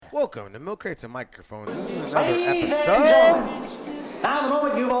Welcome to Milk Crates and Microphones. This is another episode. Now the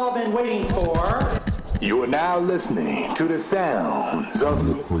moment you've all been waiting for. You are now listening to the sounds of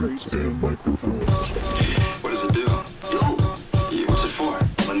Milk Crates and Microphones. What does it do? What's it for?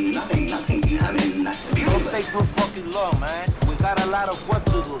 Well, nothing. I mean, nothing. Don't stay too fucking long, man. We got a lot of work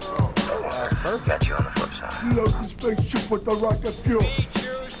to do, so. That's perfect. Got you on the flip side. Load the spaceship with the rocket fuel.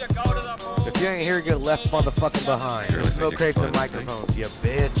 If you ain't here, get left motherfucking behind. It's Milk Crates and Microphones, you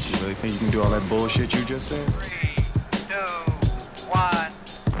bitch. You really think you can do all that bullshit you just said? 3, 2, 1.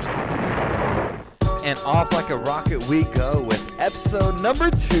 And off like a rocket we go with episode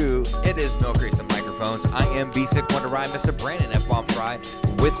number 2. It is Milk Crates and Microphones. I am B-Sick Wonder Rhyme, Mr. Brandon F-Bomb Fry.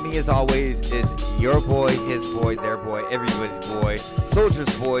 With me as always is your boy, his boy, their boy, everybody's boy,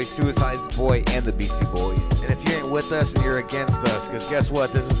 Soldier's boy, Suicide's boy, and the BC Boys. And if you ain't with us, you're against us. Because guess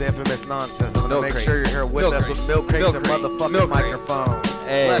what? This is the infamous nonsense. I'm going to make sure you're here with us with Milk Crates and motherfucking Microphones.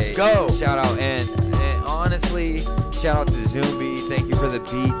 Hey, let's go. Shout out. And honestly, shout out to Zumbi. Thank you for the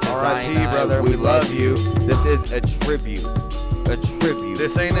beat. R.I.P. brother. We love you. This is a tribute. A tribute.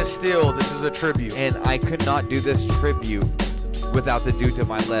 This ain't a steal. This is a tribute. And I could not do this tribute without the dude to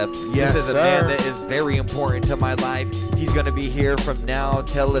my left. Yes, this is a man that is very important to my life. He's going to be here from now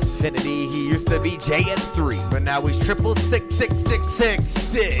till infinity. He used to be JS3. But now he's 66666.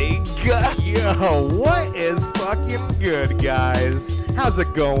 Sig. Yo, what is fucking good, guys? How's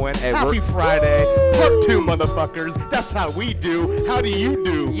it going? Hey, Happy Friday. Part 2, motherfuckers. That's how we do. How do you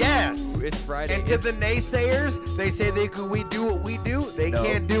do? Yes. It's Friday. And to the naysayers, they say we do what we do. They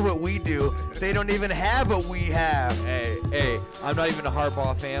can't do what we do. They don't even have what we have. Hey, I'm not even a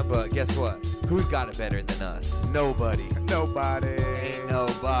Harbaugh fan, but guess what? Who's got it better than us? Nobody. Ain't nobody.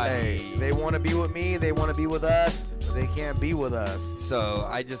 Hey, they want to be with me. They want to be with us. But they can't be with us. So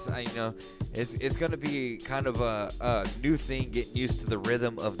I know it's gonna be kind of a new thing, getting used to the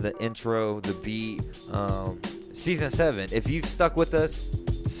rhythm of the intro, the beat. Season 7. If you've stuck with us,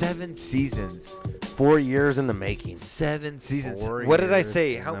 7 seasons. 4 years in the making. 7 seasons. 4 What did I years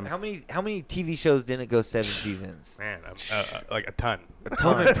say? in How them. many TV shows didn't go 7 seasons? Man, like a ton.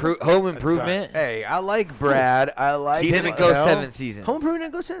 Home Improvement Hey, I like Brad. I like. didn't go 7 seasons. Home Improvement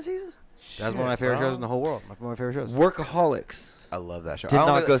didn't go 7 seasons. That's one of my favorite shows in the whole world. One of my favorite shows. Workaholics I love that show. did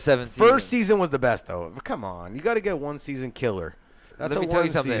not go 7 seasons. First season was the best though. Come on, you got to get one season killer. That's Let me a tell you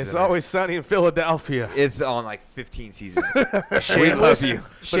one something. season. It's always sunny in Philadelphia. It's on like 15 seasons. Shameless, love you.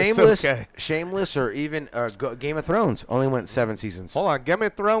 Shameless, okay. Shameless, or even Game of Thrones only went 7 seasons. Hold on, Game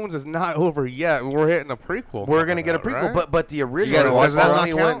of Thrones is not over yet. We're hitting a prequel. We're gonna get a prequel, right? but the guys original watch that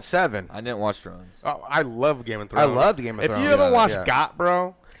only not count? went 7. I didn't watch Thrones. Oh, I love Game of I Thrones. loved Game of Thrones. If you ever watch yeah. GOT,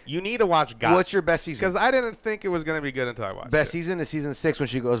 bro, you need to watch GOT. What's your best season? Because I didn't think it was gonna be good until I watched Best it. season is season 6 when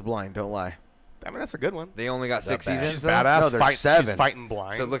she goes blind. Don't lie. I mean, that's a good one. They only got 6 bad. seasons. She's though? badass. No, there's 7. She's fighting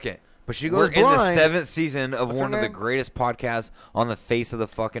blind. So look at. But she We're goes in the blind. 7th season of What's her one of the name? greatest podcasts on the face of the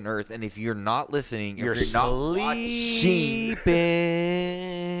fucking earth. And if you're not listening, You're if you're not watching,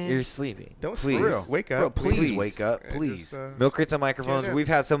 sleeping. you're sleeping. Don't please. for real. Wake Bro, up. please wake up, And please. just, Milk Crates and Microphones. Tune in. We've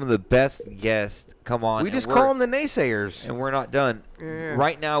had some of the best guests come on. We and just we're- call them the naysayers. And we're not done. Yeah.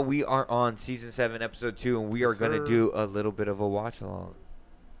 Right now, we are on season 7, episode 2, and we are going to sir. do a little bit of a watch along.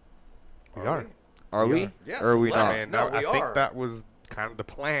 We are. Are we? Yes, or are we let's. not? And No, I we think are. that was kind of the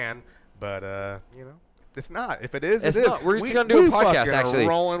plan, but it's not. If it is, It's it is. not. We're just gonna do a we podcast, fucking actually. are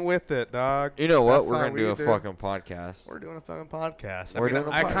rolling with it, dog. You know what? That's We're how going to do we a fucking podcast. We're doing a fucking podcast. We're doing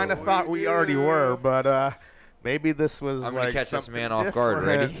a I podcast. kind of thought we already were, but maybe this was. I'm going to catch this something man off guard.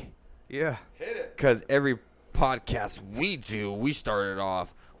 different. Ready? Yeah. Because every podcast we do, we started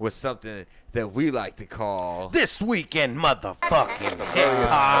off with something that we like to call This weekend, motherfucking hip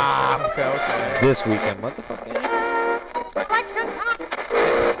hop. Okay. This Weekend Motherfucking.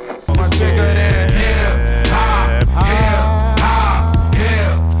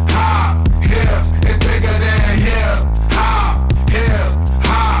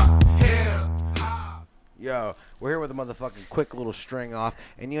 Yo, we're here with a motherfucking quick little string off,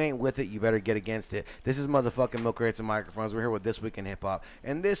 and you ain't with it, you better get against it. This is motherfucking Milk Crates and Microphones. We're here with This Week in Hip Hop.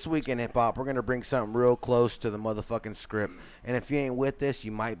 And This Week in Hip Hop, we're going to bring something real close to the motherfucking script. And if you ain't with this,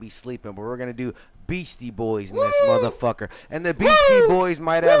 you might be sleeping, but we're going to do Beastie Boys in this motherfucker. And the Beastie Boys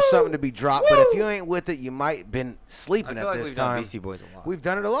might have something to be dropped, but if you ain't with it, you might been sleeping I at feel like this we've done time. Beastie Boys a lot. We've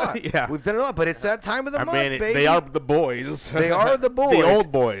done it a lot. Yeah. We've done it a lot, but it's that time of the I month, mean, baby. they are the boys. They are the boys. The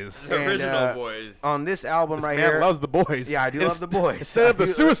old boys. And, boys. on this album This right man here. loves the boys. Yeah, I do love the boys. Instead of the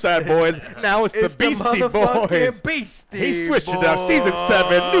Suicide Boys, now it's the Beastie motherfucking Boys. Beastie He switched it up. Season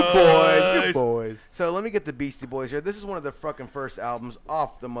 7, new boys, new boys. So let me get the Beastie Boys here. This is one of the fucking first albums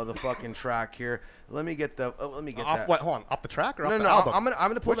off the motherfucking track here. Let me get the. Let me get Off that. what? Hold on. Off the track or No, off the no, album? I'm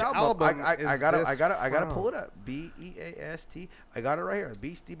gonna pull Which the album. album I is gotta this pull it from? up. BEAST. I got it right here.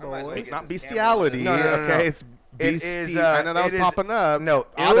 Beastie Boys. Not bestiality. No. Okay, it's It beastie. is. I know that was popping up. No,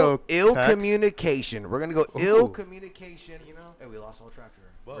 Auto ill text. communication. We're gonna go ill Ooh. communication. You know, hey, we lost all track here.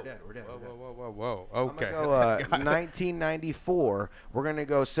 We're dead. We're dead. Whoa. I'm Okay. gonna go 1994. We're gonna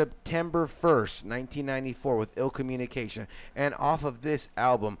go September 1st, 1994 with Ill Communication. And off of this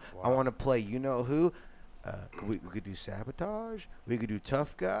album, I want to play. You know who? We could do Sabotage. We could do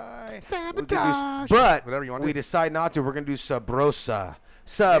Tough Guy. Sabotage. But Whatever you want to we do. decide not to. We're gonna do Sabrosa.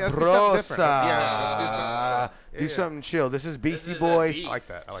 let's do something different. Sabrosa. Do Do something chill. This is Beastie is a Boys. beat. I like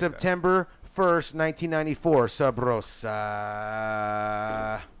that. September 1st, 1994. Sabrosa.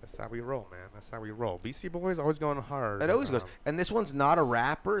 That's how we roll, man. That's how we roll. Beastie Boys always going hard. It always goes. And this one's not a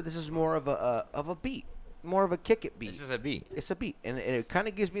rapper. This is more of a beat, more of a kick it beat. It's just a beat. It's a beat, and it kind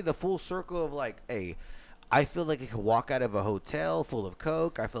of gives me the full circle of like, hey, I feel like I could walk out of a hotel full of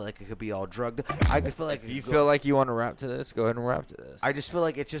coke. I feel like I could be all drugged. I could feel like If you feel like you want to rap to this, go ahead and rap to this. I just feel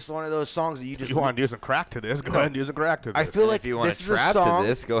like it's just one of those songs that you If just you want to do some crack to this, go ahead and do some crack to this. I feel like if you want this to is a trap song. to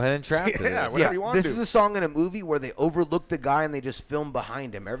this, go ahead and trap to Yeah, this. whatever you want This to. is a song in a movie where they overlook the guy and they just film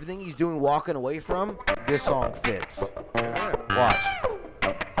behind him. Everything he's doing walking away from, this song fits. Watch.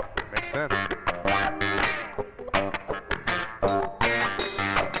 Makes sense.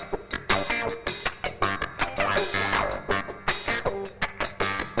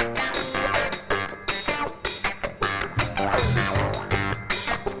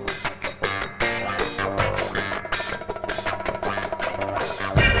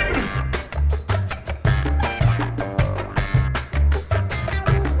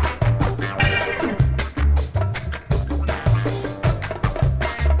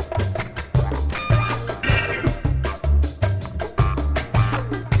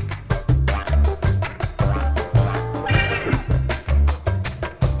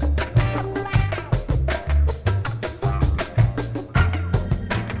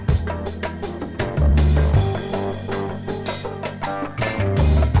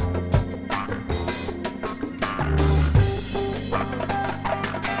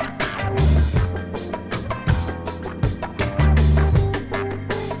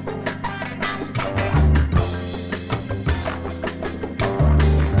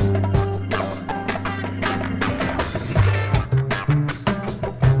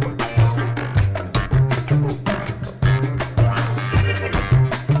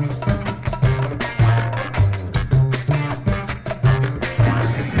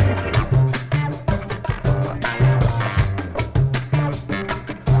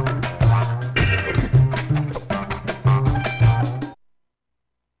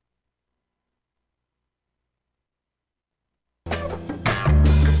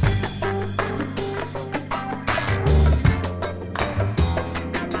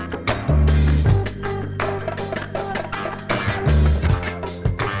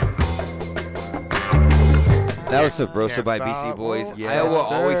 That was Sabrosa Can't by stop, Beastie Boys. won't Yes, I will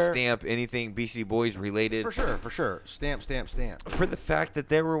always sir. stamp anything Beastie Boys related For sure. Stamp. for the fact that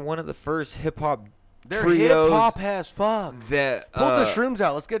they were one of the first hip hop They're trios hip hop as fuck. that Pull the shrooms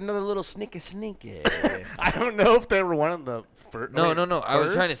out. Let's get another little sneaky. I don't know if they were one of the first. No. I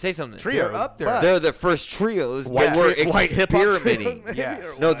was trying to say something. Trio They're up there. but- They're the first trios White- that were white hip-hop trios, experimenting. maybe, Yes.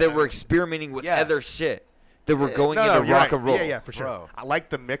 or No, they whatever. were experimenting with Yes. other shit. They were going No, into you're rock right. and roll. Yeah, for sure. Bro. I like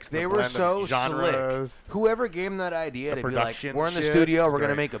the mix. They the were blend so of genres. slick. Whoever gave them that idea The to be like, production we're in the shit studio, is we're gonna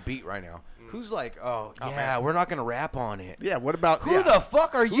great. make a beat right now. Who's like, Oh, yeah, man. we're not gonna rap on it. Yeah. What about Who yeah. the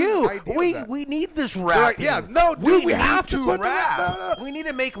fuck are you? idea We is that? we need this They're like, rapping. yeah, no, dude, we need have to put rap. the- no. We need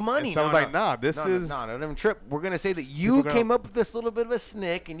to make money. And someone's like, nah, this is- no, don't even trip. We're gonna say that you People gonna- came up with this little bit of a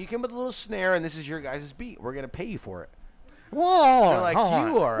snick, and you came up with a little snare, and this is your guys' beat. We're gonna pay you for it. Whoa. They're like, hold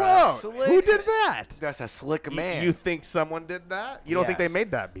you on. are a Whoa. slick- Who did that? That's a slick man. You think someone did that? You don't think they Yes.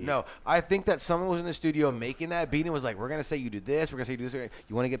 made that beat? No, I think that someone was in the studio making that beat and was like, we're going to say you do this, we're going to say you do this.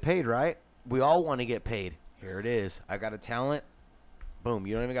 You want to get paid, right? We all want to get paid. Here it is. I got a talent. Boom.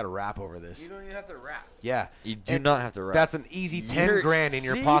 You don't even got to rap over this. don't even have to rap. Yeah. You do And not have to rap. That's an easy 10 grand in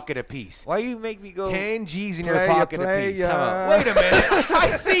your see? pocket apiece. Why you make me go? 10 G's in your Playa, pocket apiece. playa. Time out. Wait a minute.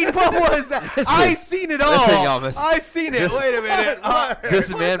 I seen what was that? I seen it all. Listen, y'all, I seen it. this- Wait a minute. This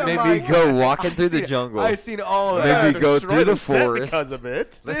What man the made fuck? me go walking I through the seen it. jungle. I seen all of Made that. me go Destroyed through the set forest. because of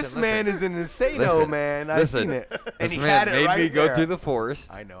it. This Listen, man listen. is an insano, Listen, man. I listen. seen it. And This he man had it made right me go there. through the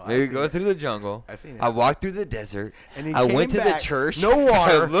forest. I know, I Made me seen go it. through the jungle. I seen it. I walked through the desert. And he I came went to back, the church. No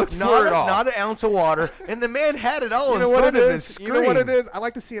water. I looked not for it a, all. Not an ounce of water. And the man had it all You know in what front it of is? his You screen. know what it is? I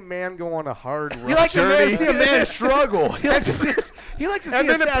like to see a man go on a hard rough You like to journey. see a man struggle. You like to see He likes to see and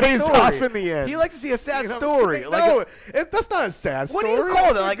a then it sad pays story. off in the end. He likes to see a sad You know what I'm story. saying? Like No, that's not a sad what story. do you call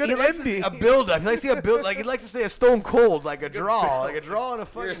It's that? a Like good he likes ending. a build up. He likes to see a build. Like he likes to see a Stone Cold, like a draw, like a draw and a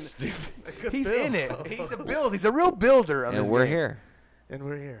fucking. He's in it. He's a build. He's a real builder. On And this we're game. here. And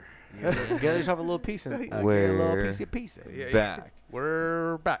we're here. Get yourself a little piece of get a We're little piece of pizza. Back.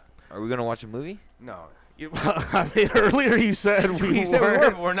 We're back. Are we gonna watch a movie? No. I mean, earlier you said He said we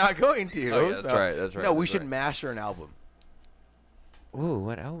were, but we're not going to. Oh, yeah, that's right, that's right, No, we that's should right. master an album. Ooh,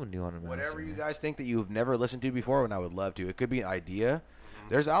 what album do you want to Whatever you guys think that you've never listened to before, and I would love to. It could be an idea.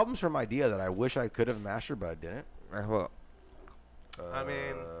 There's albums from Idea that I wish I could have mastered, but I didn't. Well, I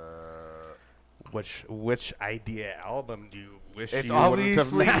mean, which Idea album do you wish It's you wouldn't have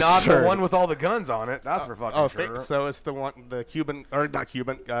obviously not the mastered? one with all the guns on it. That's for fucking sure. So it's the one, the Cuban or not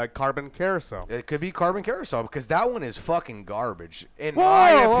Cuban, Carbon Carousel. It could be Carbon Carousel because that one is fucking garbage, in Whoa,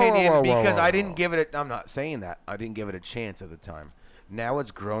 my whoa, opinion. whoa, Because whoa, I didn't whoa. give it. I'm not saying that. I didn't give it a chance at the time. Now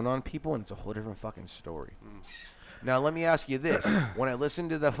it's grown on people, and it's a whole different fucking story. Now let me ask you this: when I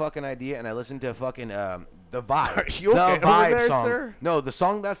listened to the fucking Idea, and I listened to fucking the Vibe, Are you okay the over Vibe there, song. sir? No, the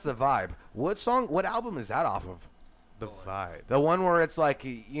song that's the Vibe. What song? What album is that off of? The Vibe. The one where it's like,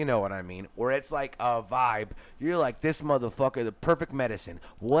 you know what I mean, where it's like a vibe. You're like, this motherfucker, the Perfect Medicine.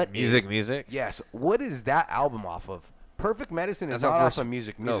 What is- music. Yes. What is that album off of? Perfect Medicine is That's not our off first of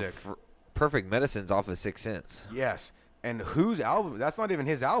music. No, Perfect Medicine's off of Sixth Sense. Yes. And whose album? That's not even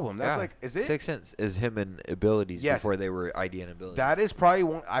his album. That's like, is it? Sixth Sense is him and Abilities Yes. before they were Idea and Abilities. That is probably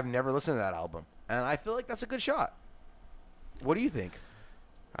one. I've never listened to that album, and I feel like that's a good shot. What do you think?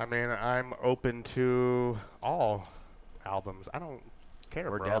 I mean, I'm open to all albums. I don't care,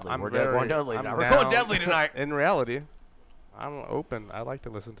 We're bro. deadly. I'm We're very- going deadly I'm now. We're going down. deadly tonight. In reality, I'm open. I like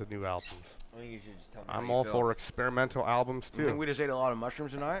to listen to new albums. I think you should just tell me I'm how all you for feel. experimental albums I think too. we just ate a lot of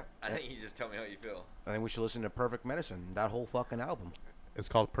mushrooms tonight. I think you just tell me how you feel. I think we should listen to Perfect Medicine. That whole fucking album. It's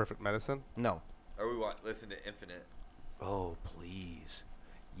called Perfect Medicine. No. Or we want listen to Infinite. Oh, please.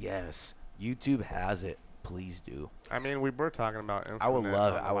 Yes. YouTube has it. Please do. I mean, we were talking about Infinite I would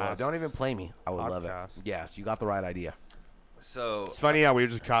love it. on the I would. last- Don't even play me. I would love it. podcast. Yes, you got the right idea. So It's funny how we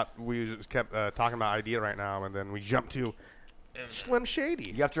just kept talking about Idea right now, and then we jumped to Slim Shady,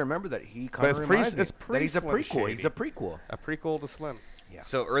 You have to remember that he But kind it's of pre- reminds me it's that he's a pre-Slim prequel. He's Shady. a prequel. a prequel to Slim.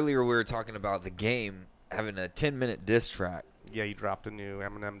 So earlier we were talking about the game having a 10-minute diss track. Yeah, you dropped a new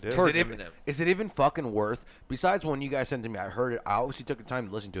Eminem disc. Towards Is it, Eminem. is it even fucking worth? Besides when you guys sent it to me, I heard it. I obviously took the time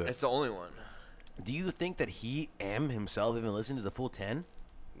to listen to it. It's the only one. Do you think that he, himself, even listened to the full 10?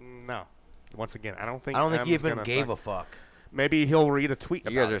 No. Once again, I don't think. I don't think he M's even gonna gave fuck- a fuck. Maybe he'll read a tweet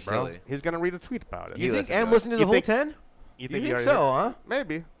You about guys it, are bro. silly. He's gonna read a tweet about it. He You think listened to M it. listened to the You whole think- 10? You You he think already so, heard- huh?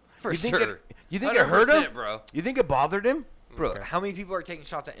 Maybe. For You think sure. it hurt him? 100%, bro. You think it bothered him? Bro, Okay. how many people are taking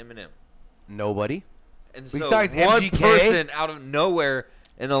shots at Eminem? Nobody. And so Besides one MGK? person out of nowhere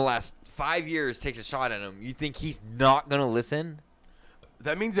in the last 5 years takes a shot at him. You think he's not gonna listen?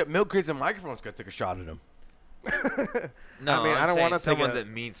 That means that Milk Crates and Microphones got to take a shot at him. No, I mean, I I'm don't saying want to take someone a, that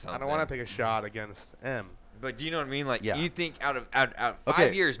means something. I don't want to take a shot against M. But do you know what I mean? Like, Yeah. you think out of 5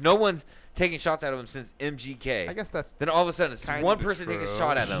 Okay. years, no one's taking shots at him since MGK. I guess that's Then all of a sudden, it's Kinda one person taking a true.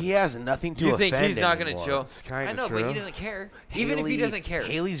 shot at him. He has nothing to You think offend he's not going to anymore. chill? It's kinda I know, but true. he doesn't care. Even if he Haley- doesn't care.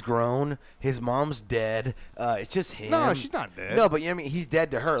 Haley's grown. His mom's dead. It's just him. No, she's not dead. No, but you know what I mean, he's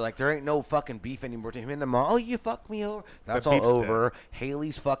dead to her. Like there ain't no fucking beef anymore to him and the mom. Oh, you fucked me over. That's all beef's over.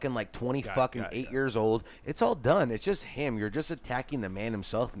 Haley's fucking like 20 Got it, fucking got it, 8 got it. years old. It's all done. It's just him. You're just attacking the man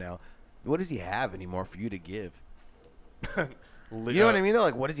himself now. What does he have anymore for you to give? You know what I mean? Though,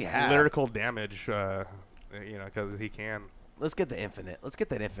 like what does he have? Lyrical damage, because he can. Let's get the infinite. Let's get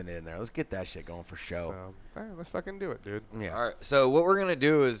that infinite in there. Let's get that shit going for show. So, let's fucking do it, dude. Yeah. All right, so what we're going to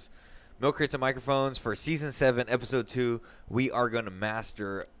do is Milk Crates and Microphones for Season 7, Episode 2, we are going to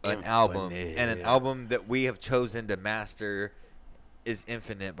master an album. Infinite. And an album that we have chosen to master is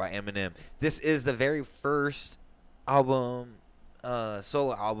Infinite by Eminem. This is the very first album,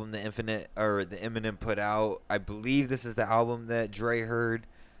 solo album that the Eminem put out. I believe this is the album that Dre heard.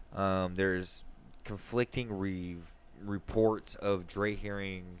 There's conflicting reports of Dre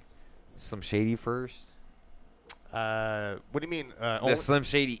hearing Slim Shady first. What do you mean? The Slim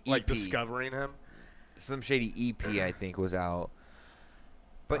Shady EP. like discovering him? Slim Shady EP, I think, was out.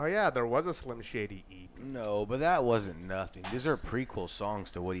 But Oh yeah, there was a Slim Shady EP. No, but that wasn't nothing. These are prequel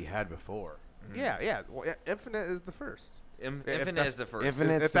songs to what he had before. Yeah. Well, Infinite is the first. Infinite that's- is the first.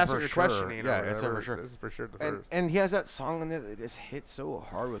 Infinite's if that's for what you're sure. questioning, Yeah, or it's whatever, for sure. This is for sure the And, first. and he has that song in it that just hits so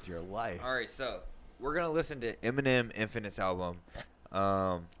hard with your life. All right, so we're gonna listen to Eminem Infinite's album.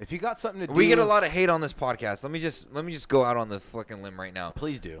 If you got something to do, We get a lot of hate on this podcast. Let me just go out on the fucking limb right now.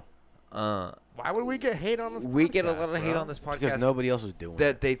 Please do. Why would we get hate on this? We get a podcast, lot of hate bro? on this podcast Because nobody else is doing it.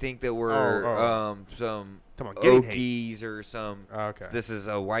 that they think that we're some Come on, getting hate. Okies or some. Okay. This is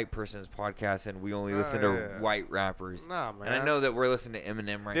a white person's podcast, and we only listen yeah, to yeah. white rappers. Nah, man. And I know that we're listening to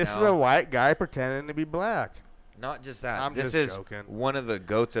Eminem right This now. is a white guy pretending to be black. Not just that. I'm this just is joking. one of the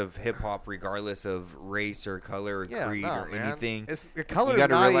goats of hip hop, regardless of race or color or Yeah, creed no, or man. anything. It's, the color's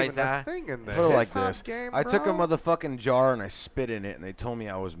gotta not realize even that. a thing in this. Put it like hip-hop this. game, I took a bro. motherfucking jar and I spit in it, and they told me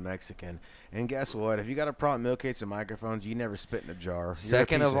I was Mexican. And guess what? If you got a problem with milk crates and microphones, you never spit in a jar. You're a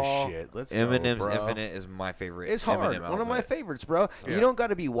Second piece of all, shit. Let's Eminem's go, bro. Infinite is my favorite. It's hard. Eminem One of my album. favorites, bro. Yeah. You don't got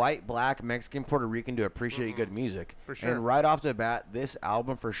to be white, black, Mexican, Puerto Rican to appreciate good music. For sure. And right off the bat, this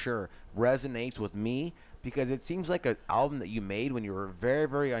album for sure resonates with me because it seems like an album that you made when you were very,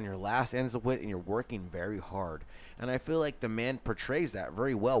 very on your last ends of it and you're working very hard. And I feel like the man portrays that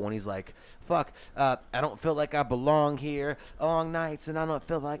very well when he's like, fuck, I don't feel like I belong here. Long nights and I don't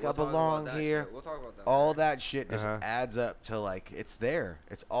feel like I belong here. We'll talk about that. All that shit just Uh-huh. adds up to like, it's there.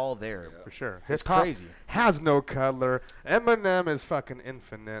 It's all there. For sure. It's Hip-hop crazy. has no color. Eminem is fucking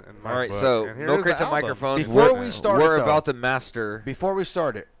infinite in my All right, book. so And here's no the crates and album. microphones. Before we're, we start it, we're though. about to master. Before we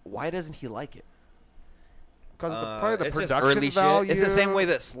start it, why doesn't he like it? Because probably the it's just production early value. shit. It's the same way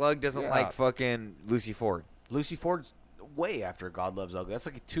that Slug doesn't Yeah. like fucking Lucy Ford. Lucy Ford's way after God Loves Ugly. That's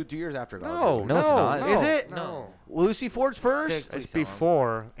like 2 years after God No, Loves No, it's not. no, Is it? No. Ugly. Lucy Ford's first? Six. It's Please tell him.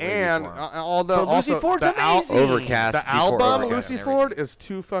 before. Way And before. although So Lucy also Ford's the amazing. Overcast. the before album Overcast Lucy and Ford everything. is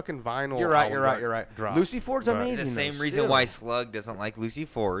 2 fucking vinyl. You're right, albums you're right, that you're right. dropped. Lucy Ford's But- amazing. It's the same though, reason still. why Slug doesn't like Lucy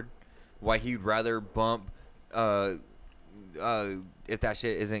Ford. Why he'd rather bump if that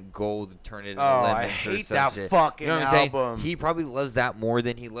shit isn't gold, turn it into Oh, lemons I or hate some that shit. fucking You know what I'm saying? album. He probably loves that more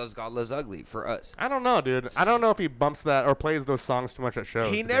than he loves God Loves Ugly for us. I don't know, dude. I don't know if he bumps that or plays those songs too much at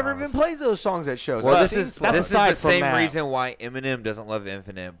shows. He to be never honest. even plays those songs at shows. Well, I've this seen is stuff. this is aside the from same that. reason why Eminem doesn't love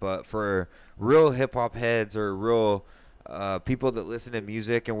Infinite, but for real hip hop heads or real people that listen to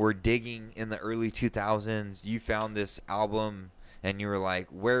music and were digging in the early 2000s, you found this album and you were like,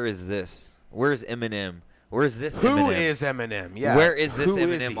 "Where is this? Where's Eminem? Where's this Who Eminem? is Eminem? Yeah. Where is this Who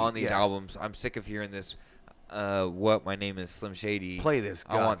is Eminem he? on these Yes. albums? I'm sick of hearing this. What my name is Slim Shady. Play this.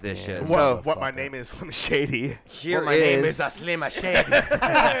 I want this goddamn shit. What, So what my name is Slim Shady. here my name is a Slim Shady.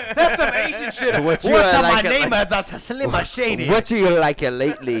 That's some Asian shit. What you What's like my it name like- is a Slim Shady. What do you like it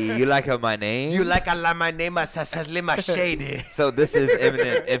lately? You like my name? You like my name is a Slim Shady. So this is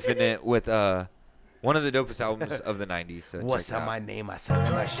Eminem Infinite with one of the dopest albums of the 90s. So What's check it out. my name is a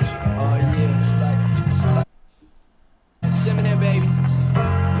Slim Shady. Oh yeah, Eminem, baby.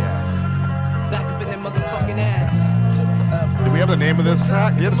 Yes. Back up in that motherfucking ass. Do we have the name of this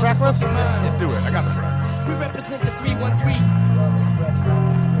track? Do you have the track list? Let's do it. I got the track. We represent the 313.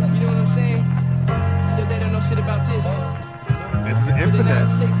 You know what I'm saying? Yo, they don't know shit about this. This is The Infinite.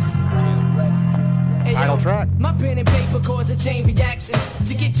 96. Hey, Title yo, track. My pen and paper cause a chain reaction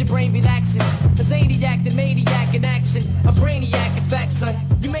to get your brain relaxing. A zaniac, the maniac in action. A brainiac in fact, son.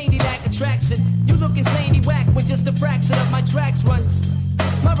 You mainly lack attraction. You look insanely whack when just a fraction of my tracks run.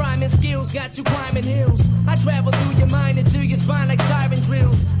 My rhyming skills got you climbing hills. I travel through your mind into your spine like siren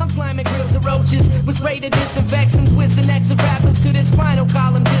drills. I'm sliming grills of roaches with spray to disinfects and twisting necks of rappers to this spinal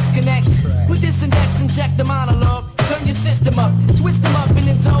column disconnects. With this index and check the monologue. Turn your system up, twist them up and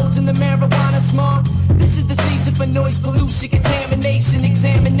indulge in the marijuana smog. This is the season for noise pollution, contamination,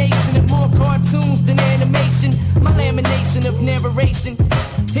 examination of more cartoons than animation. My lamination of narration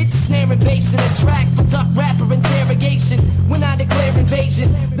hits a snare and bass in a track for duck rapper interrogation. When I declare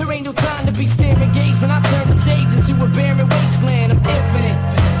invasion, there ain't no time to be staring gazing. I turn the stage into a barren wasteland. I'm infinite.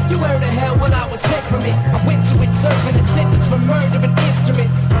 You heard of hell, well I was sent from it. I went to it serving a sentence for murdering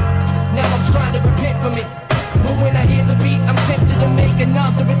instruments. Now I'm trying to repent from it. But when I hear the beat, I'm tempted to make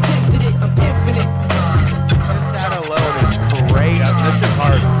another attempt at it. I'm infinite. That alone is great. This is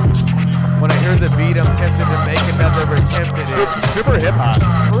hard. When I hear the beat, I'm tempted to make another attempt at it. Super hip hop.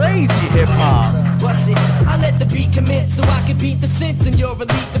 Crazy hip hop. Bust it. I let the beat commit so I can beat the sense in your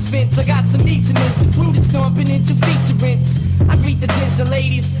elite defense. I got some needs to mince. Fruit is stomping into feet to rinse. I greet the gents and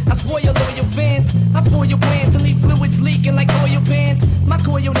ladies. I spoil loyal fans. I foil your plans and leave fluids leaking like oil pans. My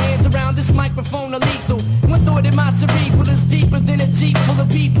coiled hands around this microphone are lethal. One thought in my cerebral is deeper than a jeep full of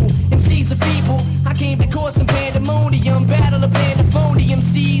people. MCs are feeble. I came to cause some pandemonium. Battle of pandemonium.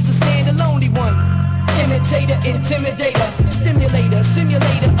 MCs a standalone one. Imitator, intimidator, stimulator,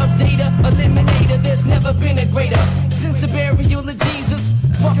 simulator of data, eliminator. There's never been a greater since the burial of Jesus.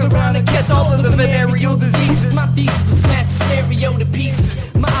 Fuck around and catch all of the venereal diseases. My thesis is smash stereo to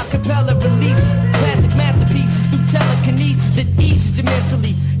pieces. My acapella releases classic masterpieces through telekinesis that eases you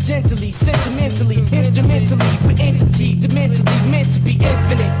mentally, gently, sentimentally, instrumentally, with entity, dementally meant to be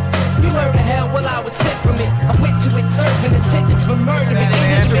infinite. You was sent from it. I went to it serving a sentence for murder and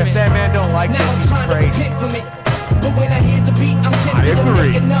If that man don't like now I'm this, he's trying to crazy. pick from it. But when I hear the beat, I'm tempted to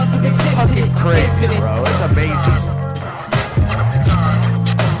make another attempt. Fucking crazy, bro. It's amazing.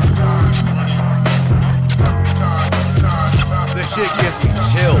 This shit gives me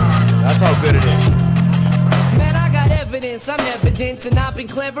chills. That's how good it is. Man, I got evidence, I'm evidence, and I've been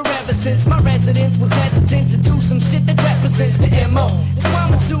clever ever since my residence was hesitant to do some shit that represents the MO. So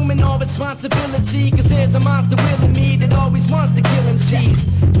I'm assuming all responsibility, cause there's a monster within me that always wants to kill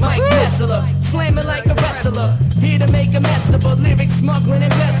MCs. Mike Messler, slamming like a wrestler, here to make a mess of a lyric smuggling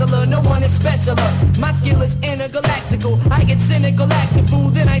embezzler. No one is specialer, my skill is intergalactical. I get cynical, acting fool,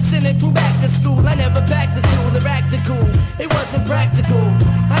 then I send it through back to school. I never packed a tool or acted cool, it wasn't practical.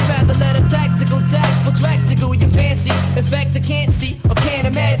 I'd rather let a tactical, tactful track to go. You fancy, in fact I can't see or can't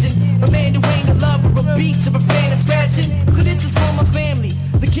imagine a man who ain't a lover of beats or a fan of scratching. So this is for my family,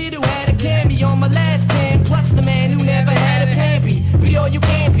 the kid who had a cameo on my last 10, plus the man who never had a plan B. Be all you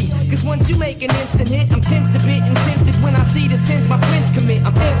can be, cause once you make an instant hit, I'm tense to bit and tempted when I see the sins my friends commit.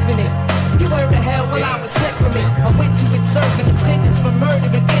 I'm infinite. You heard the hell while I was set from it. I went to it serving a sentence for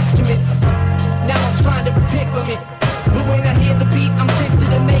murdering instruments. Now I'm trying to pick from it. But when I hear the beat, I'm tempted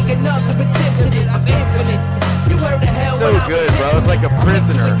to make another attempt at it. I'm infinite. You heard the hell So good, bro. It's like a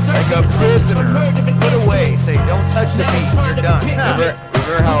prisoner. Like a prisoner. Put away. Say, don't touch the beat. You're done.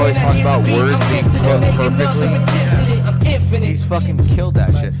 Remember how I always talk about words being put perfectly? He's fucking killed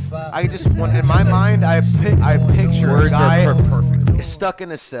that shit. I just, in my mind, I picture a Words guy are perfect. stuck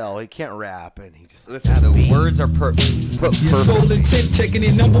in a cell. He can't rap, and he just Listen, the words are perfect. Your soul intent checking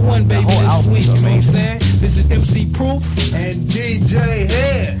in #1, baby, this week. You know what I'm saying? This is MC Proof and DJ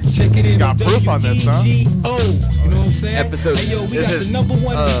Head checking in Got Proof on this, huh? WEGO. You know what I'm saying? Episode. Hey, yo, we This got is the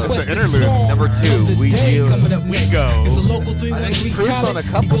 #1 requested interlude. song Number 2, of the We day Go. coming up next. Go. It's a local 313 Proof's on talent. a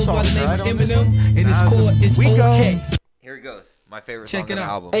couple He goes by the songs, name right, of on this Eminem, and it's called It's We Go. Okay. Here it goes. My favorite Check song it on the out.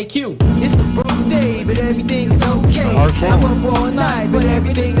 album. Hey Q, It's a broke day, but everything is okay. Hardcore. I'm up all night, but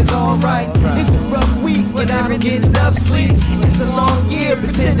everything is alright. It's a rough week, but I don't get enough sleep. It's a long year,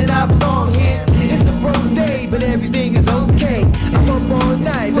 pretending I belong here. It's a broke day, but everything is okay. I'm up all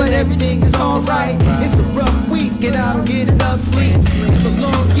night, but everything is alright. It's a rough week, and I don't get enough sleep. It's a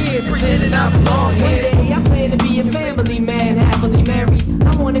long year, pretending I belong here. one day I plan to be a family man, happily married.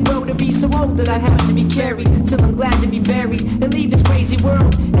 I wanna grow to be so old that I have to be carried till I'm glad to be buried and leave this crazy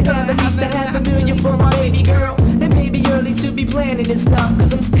world and have at least $500,000 for my baby girl. It may be early to be planning this stuff,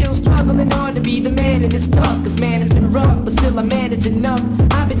 cause I'm still struggling hard to be the man, and it's tough, cause man, it's been rough, but still I manage enough.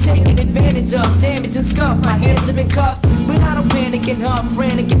 I've been taken advantage of, damaged and scuffed, my hands have been cuffed, but I don't panic and huff,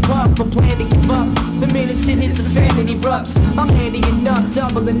 frantic and puff, or plan to give up. The minute shit hits a fan and erupts, I'm handing enough,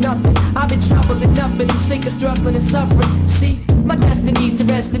 double or nothing. I've been troubled enough, and I'm sick of struggling and suffering. See, my destiny's to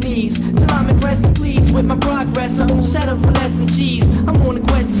rest in ease, till I'm impressed and pleased with my progress. I won't settle for less than cheese. I'm on a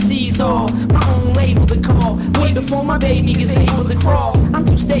quest to seize all, my own label to call, way before my baby is able to crawl. I'm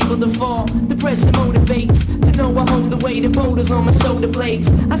too stable to fall, the pressure motivates, to know I hold the weight of boulders on my shoulder blades.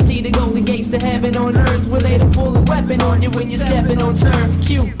 I see the golden gates to heaven on earth, where they don't pull a weapon on you when you're stepping on turf.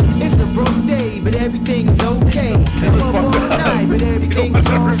 Q. It's a broke day, but everything is okay. I'm up all night, but everything is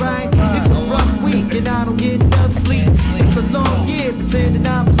alright. It's a rough week, and I don't get enough sleep. It's a long year, pretending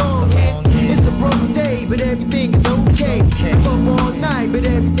I belong here. It's a broke day, but everything is okay. I'm up all night, but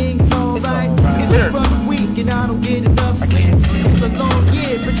everything is alright. It's a rough week, and I don't get enough sleep. It's a long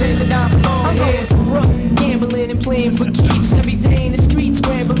year, pretending I belong I'm here. going for broke, gambling and playing for keeps. Every day in the streets,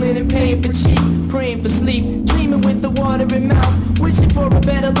 scrambling and paying for cheap. Praying for sleep, dreaming with the water in mouth. Wishing for a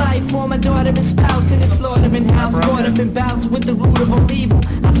better life for my daughter and spouse. In this slaughtering house, caught up in bouts with the root of all evil.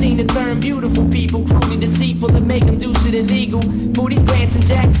 I've seen it turn beautiful people, cruelly deceitful, and make them do shit illegal. For these Grants and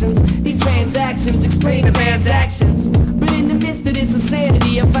Jacksons, these transactions explain a man's actions. But in the midst of this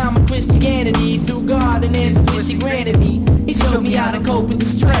insanity, I found my Christianity through God, and there's a wish He granted me. He showed me how to cope with the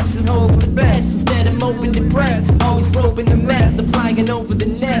stress and hope for the best instead of moping depressed. Always groping the mess of flying over the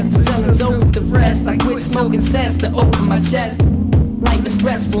nest, selling dope with the rest. I quit smoking cess to open my chest. Life is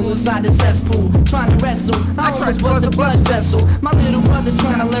stressful inside the cesspool, trying to wrestle. I almost was a blood vessel. My little brother's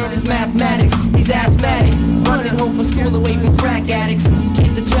trying to learn his mathematics. He's asthmatic, running home from school away from crack addicts.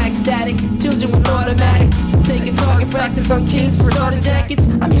 Kids attract static, children with automatics. Taking target practice on kids for starter jackets.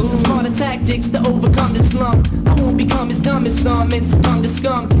 I'm using smarter tactics to overcome the slump. I won't become as dumb as some and succumb to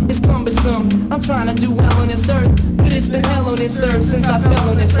skunk. It's cumbersome. I'm trying to do well on this earth, but it's been hell on this earth since I fell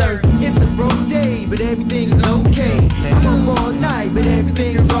on this earth. It's a broke day, but everything is okay. I'm up all night, but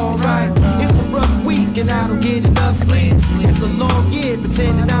everything is alright. It's a rough week, and I don't get enough sleep. It's a long year,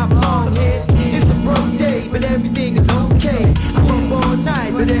 pretending I belong here. It's a broke day, but everything is okay. I'm up all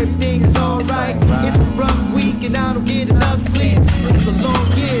night, but everything is alright.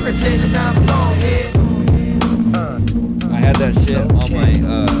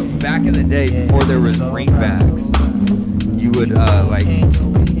 in the day, before there was ringbacks, you would like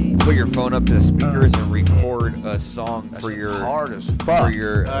put your phone up to the speakers and record a song for your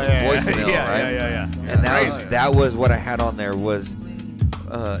voicemail, right? Yeah. And that was what I had on there was.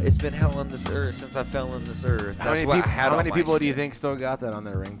 It's been hell on this earth since I fell on this earth. That's what I had How on many my people do you shit. think still got that on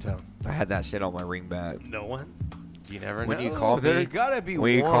their ringtone? I had that shit on my ringback. No one. You never know. When you call me, There gotta be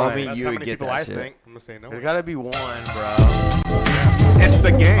when you one. call me, That's you how would many get people that I shit. think. I'm gonna say no There's one. gotta be one, bro. It's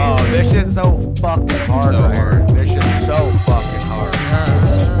the game. Oh, this shit's so fucking hard right here. This shit's so fucking hard.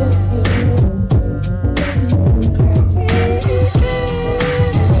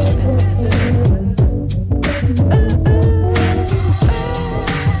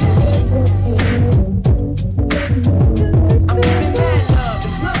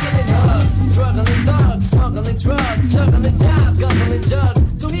 Drugs, juggling jobs, guzzling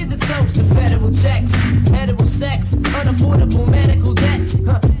jugs. So here's a toast to federal checks, hetero sex, unaffordable medical debts.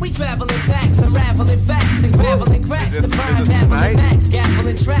 We travel in packs, unraveling facts and graveling cracks to find babbling backs,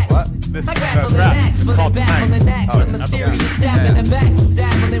 gaffling tracks. I grappling acts for the baffling acts, a mysterious stab in the back,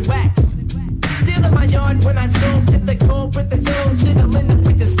 dabbling wax. Still in my yard when I scope, hit the cold with the stone, shittling up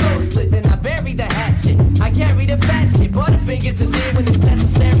with the skull split. Then I bury the hatchet, I carry the fat shit. Butterfingers is here when it's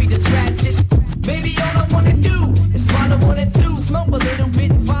necessary to scratch it. Baby, all I wanna do is swallow one or two, smoke a little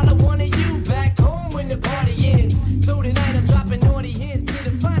bit and follow one of you back home when the party ends. So tonight I'm dropping naughty hints to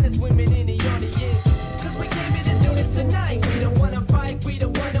the finest women in the audience. Cause we came here to do this tonight. We don't wanna fight, we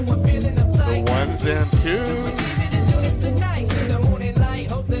don't wanna, we're feeling uptight. The ones and twos. We came here to do this tonight till the morning light.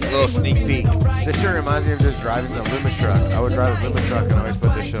 Hope that little sneak peek. This shit reminds me of just driving the Loomis truck. I would drive a Loomis truck and always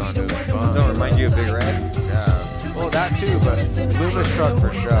put this shit on. Does that remind you of Big Red? Yeah. Well, that too, but Loomis truck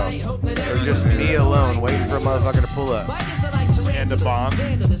for show. Or just me alone waiting for a motherfucker to pull up. And the bomb.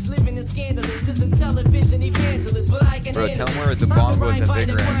 Bro, tell me where the bomb was in Big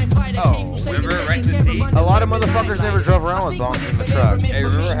Red. Oh, remember right to see? A lot of motherfuckers never drove around with bombs in the truck. Hey,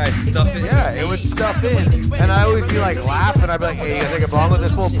 remember how I stuffed it? Yeah, it would stuff in. And I always be like, laugh, and I'd be like, hey, you gotta take a bong with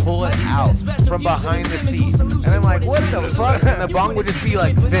this, we'll pull it out from behind the seat. And I'm like, what the fuck? And the bong would just be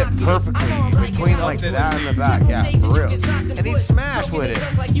like fit perfectly between like that and the back. Yeah, for real. And he'd smash with it.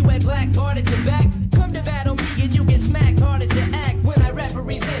 Come to battle me and you get smacked hard as you act when I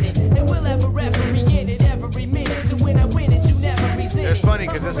represent it. And we'll have a referee in it every minute. So when I win it, you never resent it. It's funny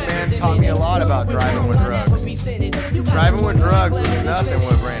because this man taught me a lot about driving with drugs. Driving with drugs was nothing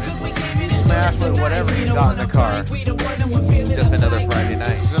with Brandon. You smash with whatever you got in the car. Just another Friday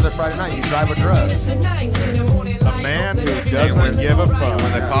night. Just another Friday night. You drive with drugs. A man who doesn't give a fuck.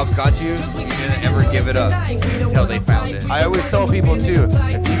 When the cops got you, you didn't ever give it up until they found it. I always tell people too,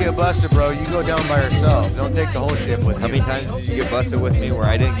 if you get busted, bro, you go down by yourself. Don't take the whole shit with you. How many times did you get busted with me where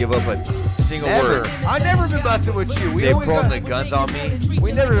I didn't give up a single word? I never been busted with you. They pulling the guns on me.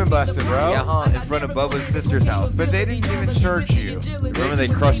 We never been busted, bro. Yeah, in front of Bubba's sister's house. But they didn't even search you. Remember they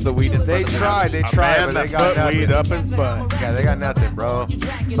crushed the weed in front of They tried, but they got nothing. Weed up his butt. Yeah, they got nothing, bro.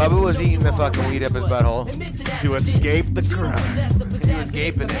 Bubba was eating the fucking weed up his butthole. To escape the crime. He was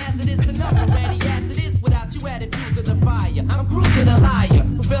gaping it. I'm cruel to the liar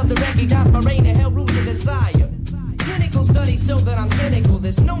who fails to recognize my reign and hell rules to desire. Clinical studies show that I'm cynical.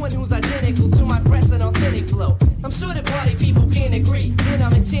 There's no one who's identical to my fresh and authentic flow. I'm sure that party people can agree when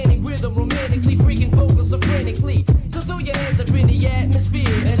I'm enchanting rhythm romantically, freaking vocals so frantically. So throw your hands up in the atmosphere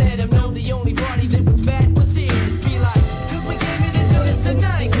and let them know the only party that was fat was here. Just be like, cause we came here to do this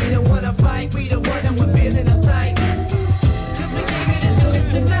tonight. We don't wanna fight, we don't wanna, we're feeling uptight. Cause we came here to do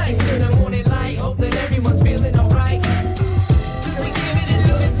this tonight till the morning light. Hope that everyone's feeling alright. Cause we came here to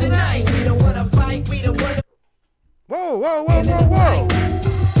do this tonight. We don't wanna fight, we don't wanna. Whoa, whoa, whoa, whoa, whoa.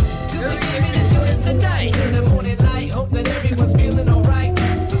 Cause we came here to do this tonight till the morning light. Hope that everyone's feeling alright.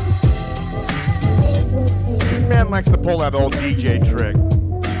 This man likes to pull that old DJ trick.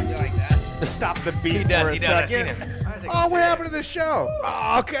 You like that? Stop the beat He does, for a he does. I've second. seen it. Oh, what happened to the show?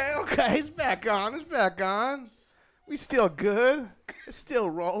 Oh, okay. He's back on. We still good. It's still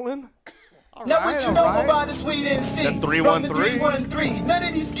rolling. All Now right, what you all know right. about the sweet MC? The From the 313. 313. None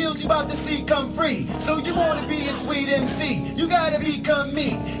of these skills you about to see come free. So you wanna be a sweet MC? You gotta become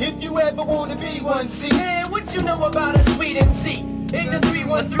me. If you ever wanna be one, see. Man, what you know about a sweet MC? In the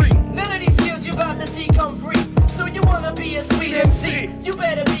 313. None of these skills you about to see come free. So you wanna be a sweet MC? You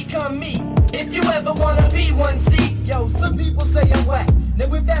better become me. If you ever wanna be one, see. Yo, some people say I'm whack.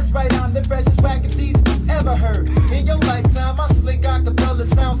 Now if that's right, I'm the freshest whack MC that you ever heard. In your lifetime, my slick acapella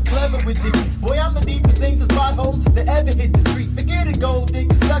sounds clever with the beats. Boy, I'm the deepest things as potholes that ever hit the street. Forget a gold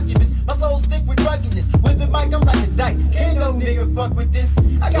digger, succubus. My soul's thick with ruggedness. With the mic, I'm like a dyke. Can't no nigga fuck with this.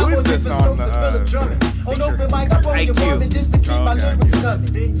 I got Who is more this different on strokes the, than Philip Drummond. On open mic, I roll your IQ. woman just to keep my Okay, lyrics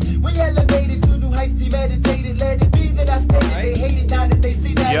coming. We had premeditated, let it be that I stated they hate it. Now that they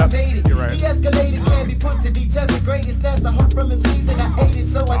see that I made it. De-escalated, can be put to detest the greatest. That's the heart from MCs and I ate it.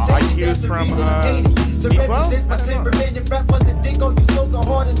 So I take it, that's the reason I hate it. To represent my temperament, if rap was a dick on you, so go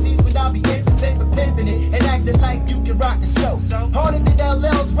hard MCs when I be impotent for pimping it and acting like you can rock the show. Harder than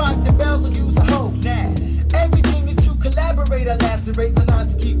LL's rock the bells will use a hoe. Nah, everything that you collaborate, I lacerate my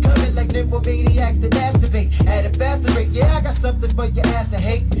lines to keep coming like nymphomaniacs that masturbate at a faster rate. Yeah, I got something for your ass to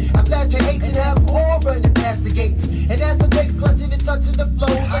hate. I blast your hate and have them all running past the gates. And as my legs clutching and touching the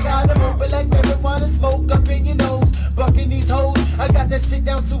flows, I got them open like marijuana smoke up in your nose. Bucking these hoes, I got that shit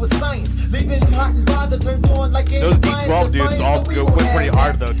down to a science. Leaving them hot and bothered, turned on like those D12 dudes all went pretty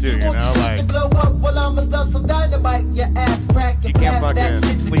hard though too, you know, like blow up while I'm a stuff so dynamite in your ass crack and you can't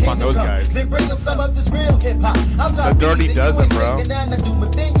fucking sleep on those guys. Then bring up some of this real hip hop. I'll drop the Dirty Dozen, bro. And I do my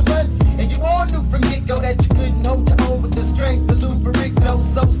thing and run. And you all knew from get-go that you couldn't hold your own with the strength of Lou Ferrigno.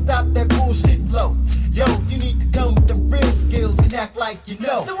 So stop that bullshit flow. Yo, you need to come with the real skills and act like you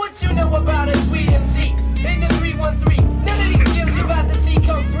know. So what you know about a sweet MC in the 313? None of these skills you about to see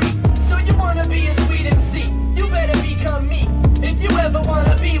come free. So you wanna be a sweet MC? You better become me. If you ever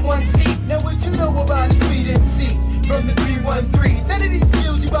wanna be one C. Now what you know about a sweet MC from the 313? None of these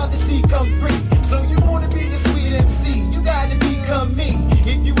skills you about to see come free. So you wanna be a sweet MC? You gotta become me.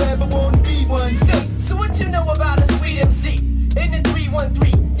 If you ever wanna be one C. So what you know about a sweet MC in the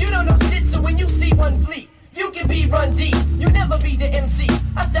 313? You don't know shit, so when you see one fleet, you can be Run D. You never be the MC.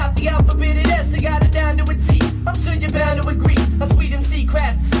 I stopped the alphabet at S, I got it down to a T. I'm sure you're bound to agree. A sweet MC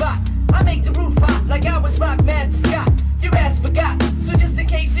crashed the spot. I make the roof hot like I was Rock Master Scott. Your ass forgot. So just in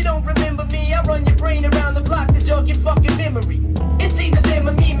case you don't remember me, I run your brain around the block to jog your fucking memory. It's either them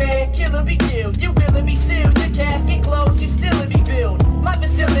or me, man. Kill or be killed. You will be sealed. Your casket closed. You still be billed. My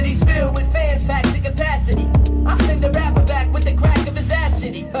facility's filled with fans packed to capacity. I send a rapper back with the crack of his ass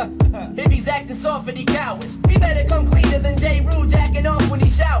shitty. If he's acting soft for the cowards, he better come cleaner than J. Rue jacking off when he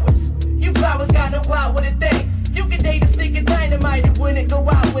showers. You flowers got no clout with a thing. You can date a stick of dynamite and wouldn't go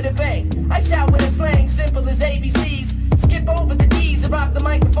out with a bang. I shout with a slang simple as ABCs. Skip over the D's and rock the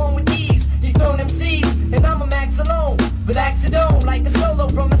microphone with ease. Dethrone MCs, and I'm a max alone. But accidone like a solo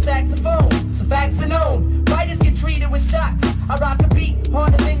from a saxophone. So facts are known. Writers get treated with shocks. I rock a beat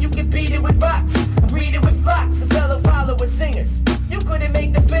harder than you can beat it with rocks. I breed it with flocks of fellow follower singers. You couldn't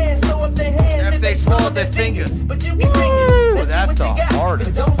make the fans throw up their hands if they swallowed their fingers. But you can bring it. Let's see what you got.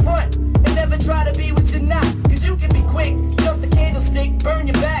 And don't front. And never try to be what you're not. Cause you can be quick. Jump the candlestick, burn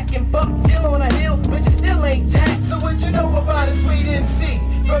your back, and fuck Jill on a hill. But you still ain't Jack. So what you know about a sweet MC?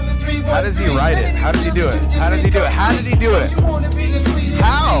 From the 313. How does he write it? How does he do it? How does he do it? How did he do it?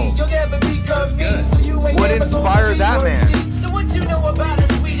 How? What inspired that man? So what you know about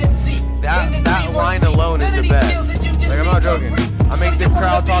a sweet MC? That line alone is the best. Like, I'm not joking. I make the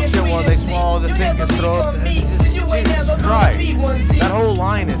crowd talk shit while they swallow the thing and throw it. Jesus Christ. That whole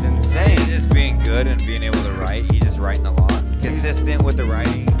line is insane. Just being good and being able to write. He's just writing a lot. Consistent with the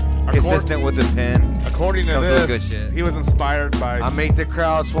writing. Consistent with the pen. According to this, good shit. He was inspired by. I make the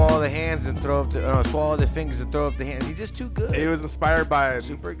crowd swallow the hands and throw up the swallow the fingers and throw up the hands. He's just too good. He was inspired by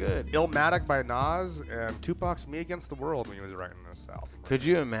super good. Illmatic by Nas and Tupac's "Me Against the World" when he was writing this album. Could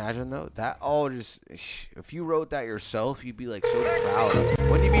you imagine though? That all just if you wrote that yourself, you'd be like so proud.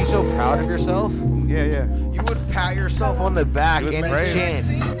 Wouldn't you be so proud of yourself? Yeah, yeah. You would pat yourself on the back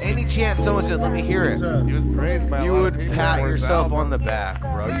any chance someone said, "Let me hear it." He was praised by. You would pat yourself on the back,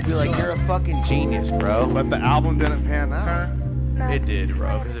 bro. You'd be like, "You're a fucking genius, bro." But the album didn't pan out. It did,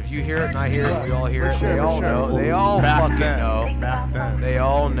 bro. Because if you hear it and I hear it, we all hear it. They all know. They all fucking know. Back then. They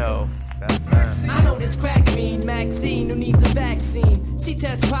all know. I know this crack fiend, Maxine, who needs a vaccine. She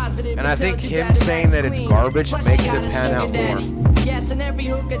tests positive. And I think him saying that it's garbage makes it pan out more. Yes, and every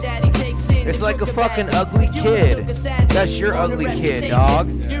hooker daddy takes in. It's like a fucking ugly kid. That's your ugly kid, dog.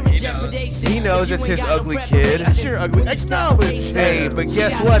 He knows it's his ugly kid. That's your ugly. Acknowledge. Hey, but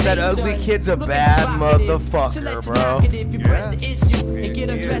guess what? That ugly kid's a bad motherfucker, bro. Yeah.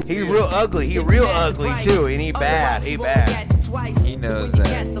 He's real ugly. He real ugly too, and he bad. He bad. He knows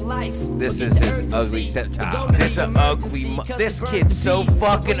that this is his ugly stepchild. This a ugly. This kid's so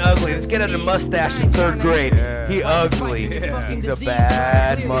fucking ugly. This kid had a mustache in 3rd grade. He ugly. He's a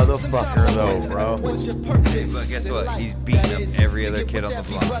bad motherfucker though, bro. But guess what? He's beating up every other kid on the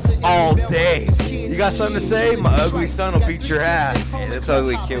block all day. You got something to say? My ugly son will beat your ass. Yeah, this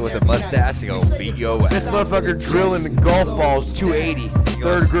ugly kid with a mustache, he gonna beat your ass. This motherfucker drilling the golf balls 280.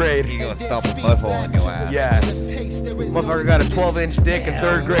 3rd grade. He gonna stomp a butthole in your ass. Yes. Motherfucker got a 12-inch dick in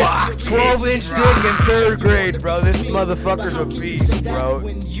 3rd grade. 12-inch dick in 3rd grade, bro. This motherfucker's a beast, bro.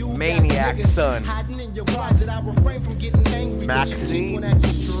 Maniac son.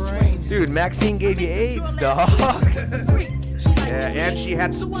 Maxine. Dude, Maxine gave you AIDS, dog. Yeah, and she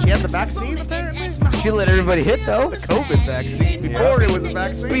had the vaccine apparently. She let everybody hit though. The COVID vaccine. Before it was a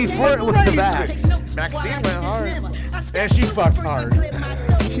vaccine. Before it was the vax. Maxine went hard. And she fucked hard.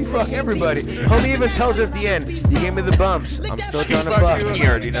 She fucked everybody. Homie even tells her at the end, "You gave me the bumps. I'm still trying to fuck." You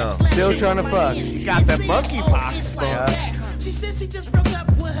already know. Still trying to fuck. She got that monkeypox. Yeah. She said she just broke up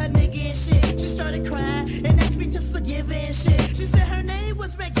with her nigga and shit. She started crying and asked me to forgive her and shit. She said her name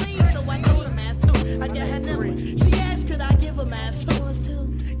was Maxine, so I told her mask too. I got her number. She asked could I give her mask too.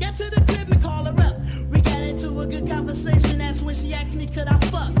 Got to the crib and call her up. We got into a good conversation. That's when she asked me could I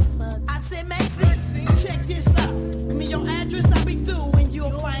fuck. I said Maxine, check this out. Give me your address, I'll be through and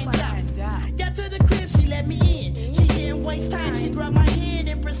you'll find out. Got to the crib, she let me in. She didn't waste time. She grabbed my hand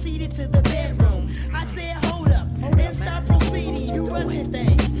and proceeded to the bedroom. I said hold up and stop proceeding. You rushing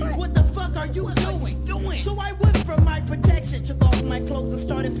things. What the fuck are you doing? So I went from my protection, took off my clothes and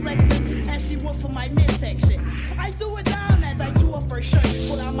started flexing as she went for my midsection. I threw it down as I tore off her shirt,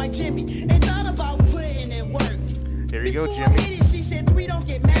 pulled out my Jimmy, and thought about putting in work. There you go, Before Jimmy. I hit it, she said, "Three, don't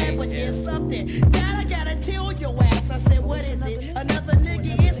get mad, but there's something that I gotta tell your ass." I said, "What is it?" Another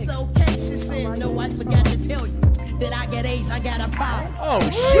nigga, it's okay. She said, "No, I forgot to tell you that I got AIDS, I got a problem." Oh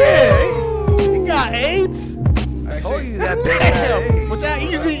shit! You got AIDS? I told you that bitch. Was that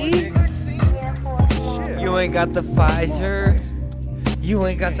easy? You ain't got the Pfizer. You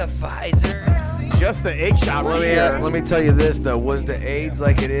ain't got the Pfizer. Just the egg shot right here. Let me tell you this though. Was the AIDS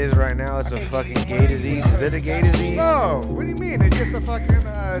like it is right now? It's a fucking gay disease. Is it a gay disease? No. What do you mean? It's just a fucking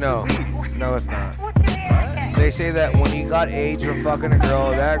No. disease. No, it's not. They say that when you got AIDS from fucking a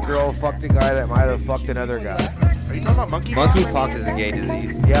girl, that girl fucked a guy that might have fucked another guy. Are you talking about monkeypox? Monkeypox is a gay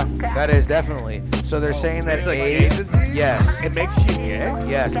disease. Yeah, that is definitely. So they're saying that It's a AIDS. gay disease? Yes. It makes you gay?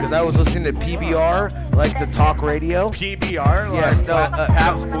 Yes, because I was listening to PBR, like the talk radio. PBR? Yes, Like no,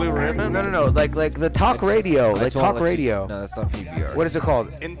 Pabst Blue Ribbon? No, like the talk radio, like talk radio. No, that's not PBR. What is it called?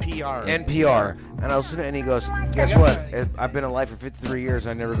 NPR. NPR. And I was listening, and he goes, "Guess what? I've been alive for 53 years.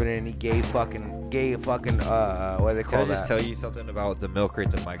 I've never been in any gay fucking, what do they Can call I just that? tell you something about the Milk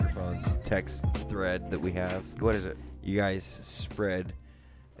Crates and Microphones text thread that we have? What is it? You guys spread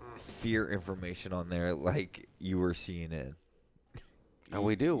fear information on there like you were CNN. And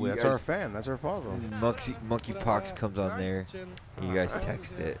we do. That's our fan. That's our problem. Monkeypox comes on there. And you guys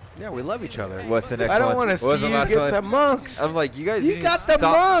text it. Yeah, we love each other. What's the next one? I don't want to see What's the you last get one? the monks. I'm like, you guys You need got to the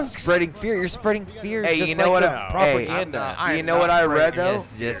stop monks. spreading fear. You're spreading fear. Hey, just you know like what? the propaganda. You know what I read though?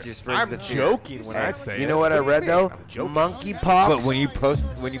 Yes, you're spreading I'm the fear. joking when I say You it. know what I read though? I'm joking. Monkeypox. But when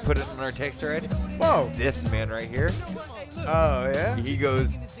you put it on our text thread, Whoa. this man right here, Oh, yeah? he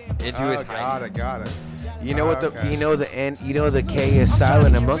goes into his got it, got it. You know what the Okay. you know the N you know the K is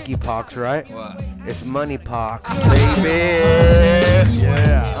silent in monkeypox, right? What? It's moneypox, baby.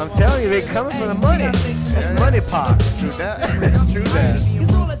 Yeah. I'm telling you, they coming for the money. It's moneypox. True that. True that.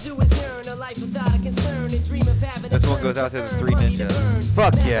 Cause all I do is earn a life without a concern and dream of having This a one turn goes out to the earn three money to ninjas.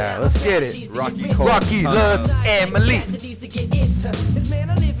 burn. Fuck yeah, let's get it. Rocky Rich. Colt. Rocky loves Emily. Strategies to get instant. This man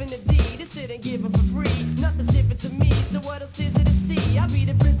I live in the D to sit and give 'em for free. Nothing's different to me, so what else is it to see? I'll be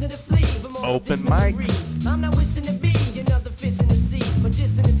the prisoner to flee from all of this Open mic. misery. I'm not wishing to be another fish in the sea, but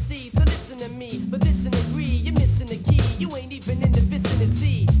just an MC. So listen to me, but listen agree. You're missing the key. You ain't even in the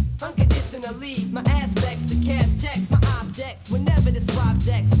vicinity. Unconditionally, my aspects to cash checks, my objects whenever the swap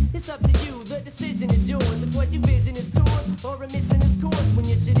decks. It's up to you. The decision is yours. If what you vision is tours or a mission is course when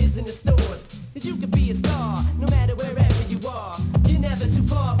your shit is in the stores. Cause you could be a star, no matter wherever you are. You're never too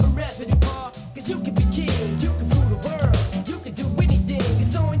far from revenue bar. Cause you can be king, you can rule the world. You can do anything,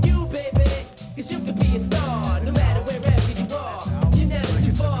 it's on you, baby. Cause you can be a star, no matter wherever you are. You're never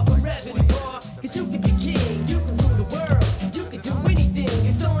too far from revenue bar. Cause you can be king, you can rule the world. You can do anything,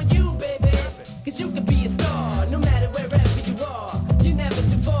 it's on you, baby. Cause you can be a star, no matter wherever you are. You're never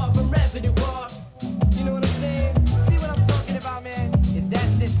too far from revenue bar. You know what I'm saying? See what I'm talking about, man? It's that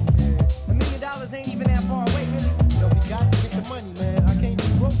simple. $1 million ain't even that far away, really. Yo, we got to get the money, man. I can't be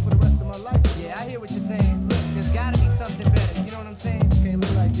broke for the rest of my life. Yeah, I hear what you're saying. Look, there's gotta be something better. You know what I'm saying? Can't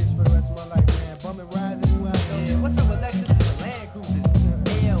live like this for the rest of my life, man. Bumming rides anywhere I go. Yeah, what's up with Lexus and Land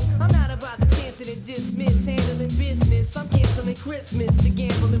Cruisers? Yo, I'm not about to cancel and dismiss, handling business. I'm canceling Christmas to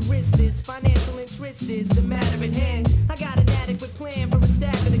gamble and risk this. Financial interest is the matter at hand. I got an adequate plan for a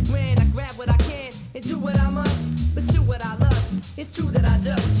stab at $1,000. I grab what I can and do what I must. Pursue what I lust. It's true that I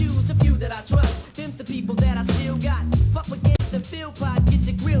just choose a few that I trust. Them's the people that I still got. Fuck with gangsta field pot, get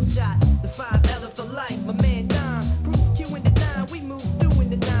your grill shot. The 5L for life, my man Dime. Proof Q and the dime, we move through in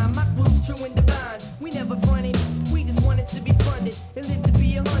the dime. My crew's true and divine. We never fronted, we just wanted to be funded and live to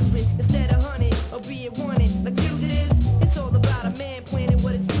be 100 instead of 100 or be it wanted. Like fugitives, it's all about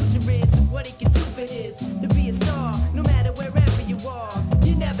what he can do for his. To be a star, no matter wherever you are.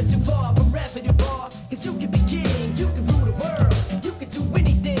 You're never too far from revenue bar. Cause you can be king, you can rule the world. You can do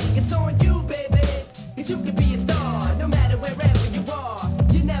anything, it's on you, baby. Cause you can be a star, no matter wherever you are.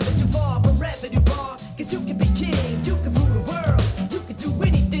 You're never too far from revenue bar. Cause you can be king, you can rule the world. You can do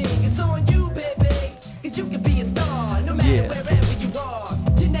anything, it's on you, baby. Cause you can be a star, no matter wherever you are.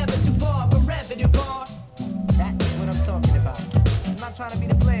 You're never too far from revenue bar. That's what I'm talking about. I'm not trying to be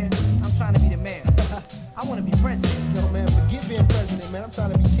the player, I'm trying to be the man. I want to be president. Yo, man, forget being president, man. I'm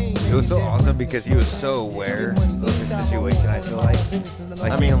trying to be king. It was so awesome because he was so aware of the situation. I feel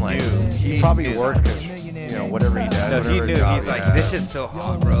like I mean, like, he probably worked because, you know, whatever he does. No, he whatever knew. job He's he like, has. this shit's so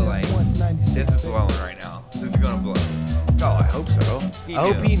hot, bro. Like, this is blowing right now. This is gonna blow. Oh, I hope so. I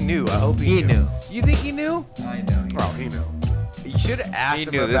hope he knew. I hope he knew. You think he knew? I know. Oh, he knew. You should have asked He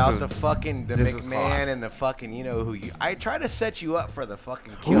him knew this about was- the fucking the this was hot. McMahon and the fucking you know who you. I tried to set you up for the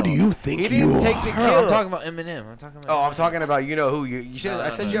fucking kill. Who do you think he didn't you take are? the No, kill? I'm talking about Eminem. I'm talking about. Oh, I'm talking about you know who you. You should. No, I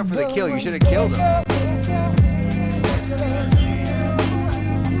no, set no. you up for the kill. You should have killed him.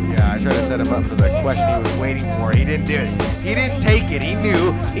 Yeah, I tried to set him up for the question he was waiting for. He didn't do it. He didn't take it. He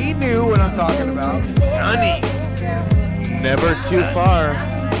knew. He knew what I'm talking about. Sonny. Never too far.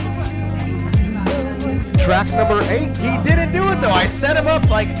 Track number 8. He didn't do it though. I set him up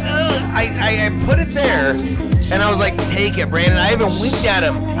like, I put it there, and I was like, take it, Brandon. I even winked at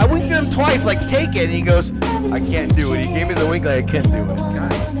him. I winked at him twice, like, take it. And he goes, I can't do it. He gave me the wink like I can't do it.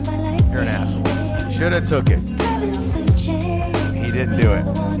 God, you're an asshole. Should have took it. He didn't do it.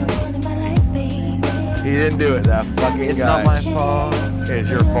 He didn't do it. That fucking It's guy. not my fault. It's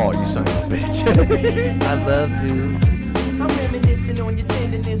your fault, you son of a bitch. I love you. I'm reminiscing on your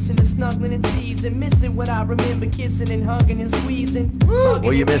tenderness and the snuggling and teasing, missing what I remember kissing and hugging and squeezing.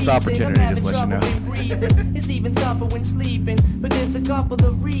 Well, you missed the opportunity, just let you know. It's even tougher when sleeping, but there's a couple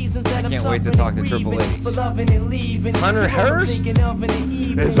of reasons that I'm can't wait to suffering talk to and Triple grieving H. for loving and leaving. Hunter You know I'm Hearst? thinking of in the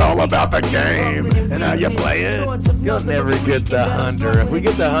evening. It's all about the game and how you play it. You'll never get the Hunter. If we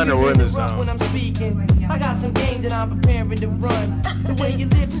get the Hunter, we're in the When zone. I'm speaking, I got some game that I'm preparing to run. The way your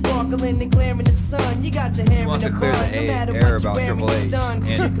lips sparkling and glaring in the sun, you got your hair in wants the to clear bun. the No matter air what you about wearing, Triple you're H stunned.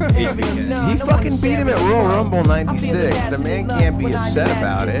 and Comparing HBK. to none. He No fucking one beat him at sharing Royal none. Rumble I feel 96. gas The in man lust can't be when I upset imagine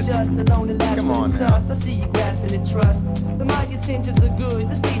about it. it's just alone and last Come with on the now. trust. I see you grasping and trust, but my intentions are good.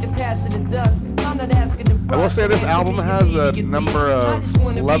 Let's leave the past in the dust. I'm not asking to I will say this album has a number of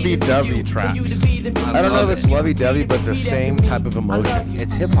lovey-dovey tracks. I don't know if it's lovey-dovey, but the same type of emotion.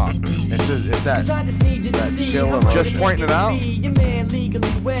 It's hip hop. It's that chill emotion. Just pointing it out.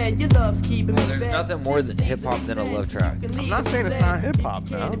 There's nothing more than hip hop than a love track. I'm not saying it's not hip hop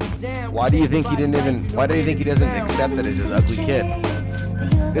now. Why do you think he didn't even? Why do you think he doesn't accept that it's his ugly kid?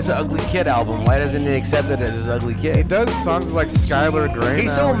 This is an ugly kid album. Why doesn't he accept it as his ugly He kid? does songs like Skylar Grey.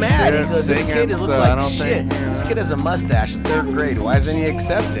 He's now so and mad. He shit, goes, this singing, kid looks so I like don't shit. think, This kid has a mustache in 3rd grade. Why doesn't he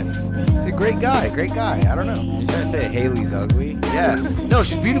accept it? He's a great guy. Great guy. I don't know. You trying to say Haley's ugly? Yes. No,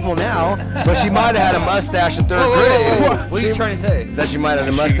 she's beautiful now, but she might have had a mustache in 3rd Whoa, grade. whoa, whoa. What are you trying to say? That she might have had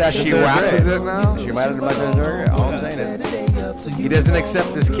a mustache in She 3rd waxes grade. it now? She might have had a mustache in 3rd grade. All I'm saying is, he doesn't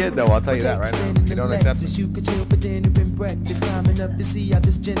accept this kid, though. I'll tell you that right now. He don't accept it. You could chill for dinner and breakfast. Time enough to see how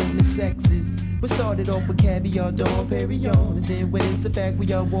this gentleman sexes. We started off with caviar, Dom Perignon, and then when it's a fact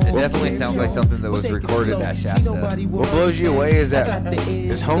we all want. It definitely sounds like something that was recorded at Shasta. What blows you away is that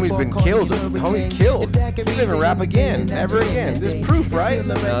his homie's been killed. The homie's killed. He didn't even rap again. Never again. This is proof, right?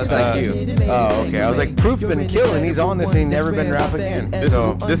 No, it's like you. Oh, okay. I was like, Proof's been killed and he's on this and he never been rap again.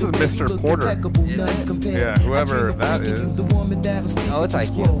 This is Mr. Porter. Yeah, whoever that is. Oh, it's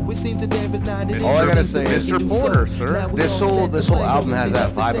IQ. All I gotta say is, Mr. Porter, sir. this whole album has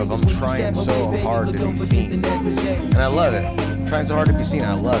that vibe of I'm trying so hard to be seen, and I love it. I'm trying so hard to be seen,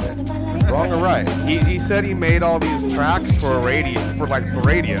 I love it. Wrong or right? He said he made all these tracks for the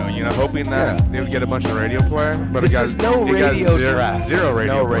radio, you know, hoping that they would get a bunch of radio play. But This it got, is no it got radio zero, track. Zero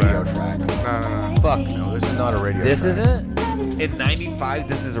radio No play. radio track. No. Fuck no, this is not a radio This track. isn't? In 95,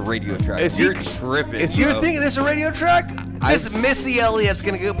 this is a radio track. Is You're he- tripping. is You're bro. thinking this is a radio track? This Missy Elliott's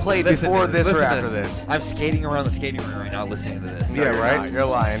gonna get played before this or after this. I'm skating around the skating rink right now listening to this. Yeah, right? You're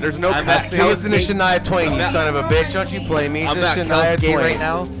lying. There's no I'm at cussing. You listen to Skate- Shania Twain, you I'm at- son of a bitch. Don't you play me. I'm This at is Cal Shania Skate Twain. right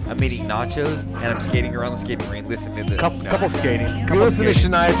now. I'm eating nachos and I'm skating around the skating rink listening to this. Couple skating. You Couple listen to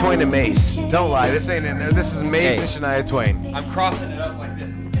skating. Shania Twain and Mace. Don't lie. This ain't in there. This is Mace Hey. and Shania Twain. I'm crossing it up like this.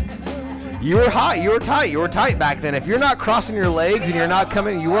 You were hot. You were tight. You were tight back then. If you're not crossing your legs and you're not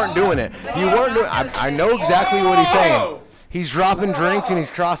coming, you weren't doing it. You weren't doing. I know exactly what he's saying. He's dropping drinks and he's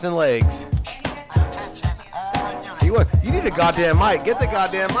crossing legs. You need a goddamn mic. Get the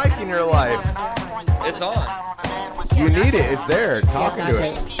goddamn mic in your life. It's on. You need it. It's there. Talking to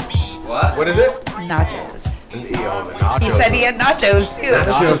it. What? What is it? Nachos. Yo, the nachos. He said he had nachos too. The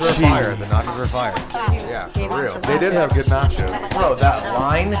nachos were fire. The nachos were fire. Yeah, for real. They did have good nachos. Bro, that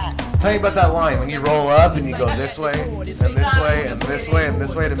line. Tell me about that line when you roll up and you go this way and this way and this way and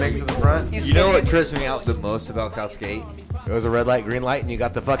this way to make it to the front. You know what trips me out the most about Cal Skate? It was a red light, green light, and you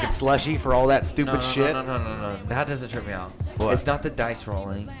got the fucking slushy for all that stupid shit. No. That doesn't trip me out. What? It's not the dice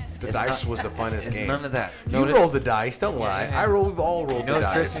rolling. The dice was the funnest game. None of that. You rolled the dice, don't lie. We've all rolled the dice. You know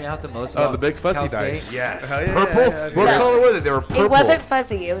what trips me out the most about the big fuzzy Cal dice. Skate? Yes. Purple? What color were they? They were purple. It wasn't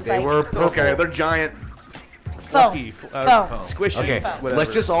fuzzy. It was They like were purple. Okay, they're giant. foam. Squishy. Okay, whatever.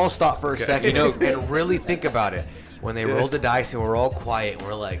 let's just all stop for a second and really think about it. When they rolled the dice and we're all quiet, and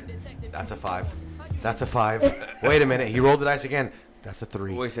we're like, that's a 5. That's a 5. Wait a minute. He rolled the dice again. That's a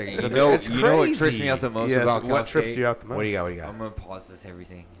 3. Wait a second. It's You know what trips me out the most about Cal what trips Skate? you out the most? What do you got? I'm going to pause this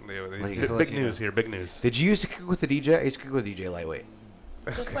everything. Big news here. Big news. Did you used to cook with the DJ? I used to cook with DJ Lightweight.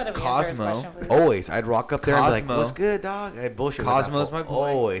 Just let him answer his Cosmo. question, please. Always. I'd rock up there and be like, Cosmo. what's good, dog? I'd bullshit Cosmo's with that my fool. boy.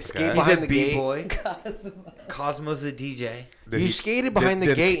 Always. Skate He's behind a the gate. B-boy. Cosmo's the DJ. You skated behind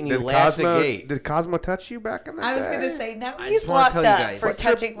the gate and you lashed the gate. Did Cosmo touch you back in the day? I was going to say, now I he's just wanna locked tell you up guys. for What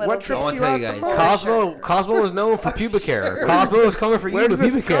touching little trips I wanna you tell out you the guys. most? Cosmo was known for pubic hair. Cosmo was coming for you Where's with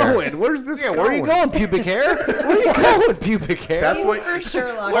this pubic hair. going? Where's this going? Where are you going, pubic hair? Where are you going with pubic hair? That's He's what. for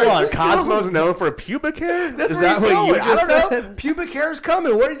sure locked Hold up. on, Cosmo's known for pubic hair? That's Is where that he's what going. you I just don't know. said? Pubic hair is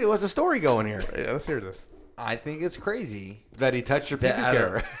coming. What's the story going here? Yeah, let's hear this. I think it's crazy. That he touched your pubic That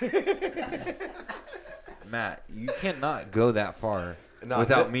hair. Matt, you cannot go that far No,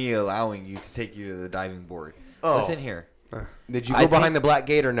 without that- me allowing you to take you to the diving board. Oh. Listen here. Did you I go behind think- the black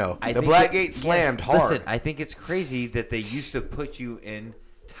gate or no? I The think black it- gate slammed yes, hard. Listen, I think it's crazy that they used to put you in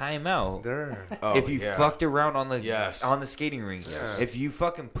timeout Oh, if you yeah. fucked around on the Yes. on the skating rink. If you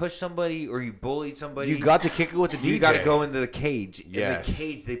fucking pushed somebody or you bullied somebody, You got to kick it with the DJ. You got to go into the cage. Yes. In the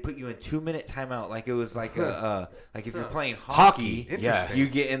cage, they put you in 2-minute timeout, like it was like a like if you're playing hockey. Yes. You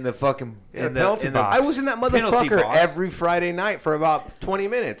get in the fucking in the penalty box. I was in that penalty motherfucker box. every Friday night for about 20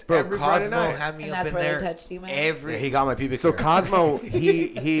 minutes. Bro, every Friday Cosmo night. had me And up that's in where there they touched you, man? every. Yeah, he got my pubic So hair. Cosmo,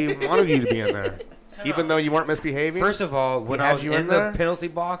 he wanted you to be in there, even though you weren't misbehaving. First of all, when He I had was you in in the there? penalty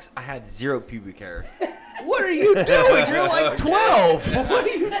box, I had 0 pubic hair. What are you doing? You're like 12. What are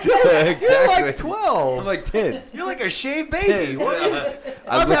you doing? You're Exactly. like 12. I'm like 10. You're like a shaved baby. What are you?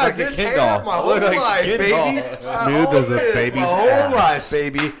 I I've look had like a this Ken hair doll. my I whole look like a life, Ken baby. doll. Smooth All as a this, baby's my whole ass. life,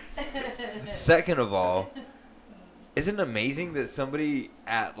 baby. Second of all, isn't it amazing that somebody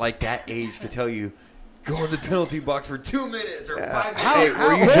at like that age could tell you, go in the penalty box for 2 minutes or 5 minutes?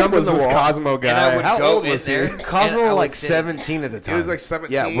 Were you old jumping was the this wall? Cosmo guy? And I would How go old in was he? there. and Cosmo I was would like sit- 17 at the time. was like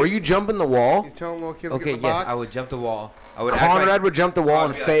 17? Yeah, were you jumping the wall? He's telling little kids to Okay, get in the yes, box? I would jump the wall. I would act Conrad like, would jump the wall I'd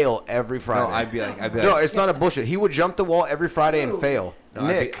and be like- fail every Friday. No, I'd be like, No, it's not a bullshit. He would jump the wall every Friday and fail. no,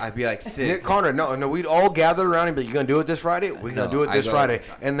 Nick. I'd be like sick. Nick Conrad, no, we'd all gather around and be like, you gonna do it this Friday? We're gonna No, do it I this go Friday. every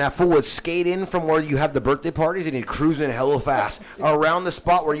time. And that fool would skate in from where you have the birthday parties and he'd cruise in hella fast around the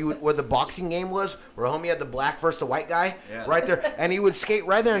spot where the boxing game was, where homie had the black versus the white guy, Yeah. right there. And he would skate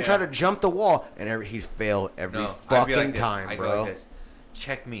right there and try to jump the wall, and he'd fail every No, I'd be fucking like this. time, I'd bro. go like this.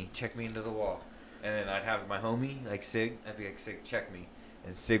 Check me into the wall. And then I'd have my homie, like Sig, I'd be like, Sig, check me.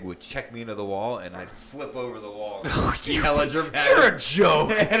 And Sig would check me into the wall, and I'd flip over the wall. Hella dramatic. You're a joke.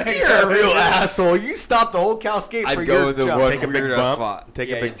 You're a real asshole. You stopped the whole Cal Skate for I'd your go in the jump. one Take a big weird bump. spot. Take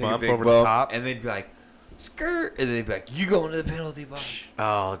a Yeah, big you bump over the top. And they'd be like, skirt. And they'd be like, you go into the penalty box.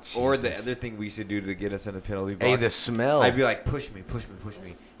 Oh, Jesus. Or the other thing we used to do to get us in the penalty box. Hey, the smell. I'd be like, push me.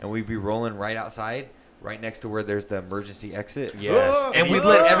 And we'd be rolling right outside, right next to where there's the emergency exit. Yes. And we'd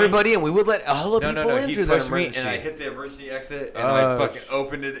let everybody in. We would let hella people No. in He'd through that push me, emergency. and I'd hit the emergency exit, and I'd fucking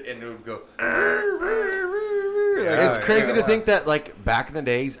open it, and it would go. It's crazy to think that, like, back in the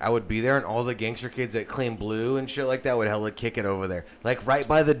days, I would be there, and all the gangster kids that claim blue and shit like that would hella kick it over there. Like, right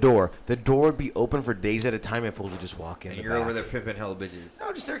by the door. The door would be open for days at a time, and fools would just walk in. And the you're back. over there pimping hella bitches.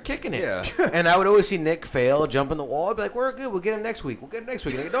 No, just start kicking it. Yeah. And I would always see Nick fail, jump in the wall. I'd be like, we're good. We'll get him next week.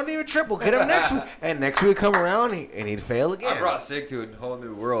 Like, don't even trip. We'll get him next week. And next week would come around, and he'd fail again. I brought Sig to a whole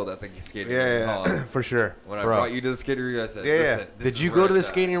new world at the skating Yeah, rink. for sure. When I Bro. brought you to the skating rink, I said, Yeah, listen, this Did is you where go to the it's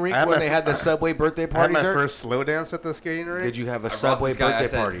at. skating rink I had when my they had the Subway birthday I had parties my there? first slow dance at the skating rink. Did you have a I brought Subway this guy, I birthday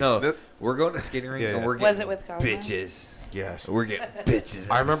said, party? No, we're going to the skating rink, Yeah. and we're Was getting it with Cosmo? bitches. Yes. We're getting bitches.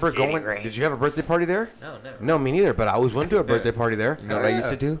 I remember at the skating going. rink. Did you have a birthday party there? No, never. No, me neither. But I always went to a birthday party there. You know what I used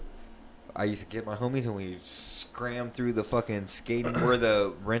to do? I used to get my homies and we scram through the fucking skating where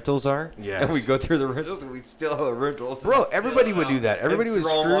the rentals are. Yes. And we go through the rentals and we still have the rentals. Bro, everybody would do that. Everybody would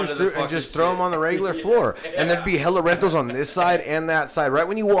cruise through and just throw them on the regular floor. And there'd be hella rentals on this side and that side. Right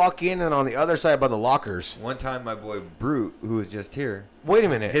when you walk in and on the other side by the lockers. One time my boy Brute, who was just here. Wait a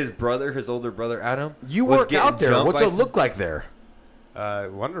minute. His older brother Adam. You worked out there. What's it look like there?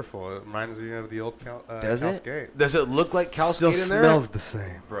 Wonderful. It reminds me of the old Does it? Skate. Does it look like Cal Still Skate in there? smells the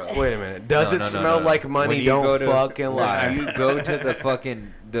same. Bro. Wait a minute. Does it smell like money? When Don't go to, fucking lie. When you go to the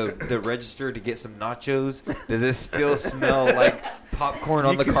fucking the register to get some nachos, does it still smell like popcorn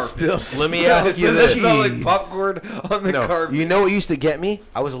on the carpet? Let me ask you Does this. it smell like popcorn on the carpet? You know what used to get me?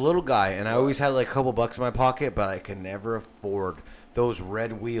 I was a little guy, and I always had like a couple bucks in my pocket, but I could never afford those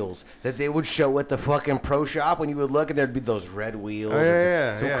red wheels that they would show at the fucking pro shop. When you would look, and there'd be those red wheels.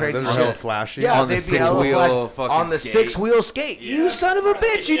 Some crazy those are shit. hella flashy. Yeah, On the they'd be hella six-wheel flashy. fucking on the skates. 6-wheel skate. You son of a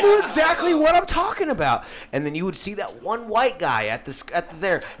bitch! You knew exactly what I'm talking about. And then you would see that one white guy at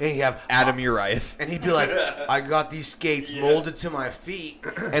there, and you have Adam Urias, and he'd be like, "I got these skates molded to my feet,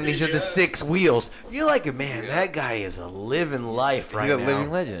 and these are the 6 wheels." You're like, man, that guy is a living life right He's now. a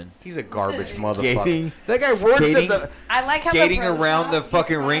living legend. He's a garbage Skating- motherfucker. That guy works at the. I like how skating the pro around shop, the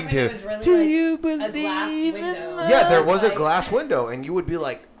fucking you ring probably to. was really Do like you a glass believe window. Yeah, there was a Like, glass window, and you would be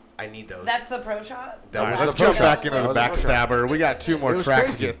like, "I need those." That's the pro shop? That was Let's the pro jump shop. back into That the was pro shop. backstabber. We got 2 more It was tracks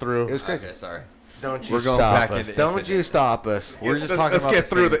crazy. to get through. It was crazy. Okay, sorry. Don't you We're going stop back us. into Don't infinite. you stop us. We're just Let's talking about get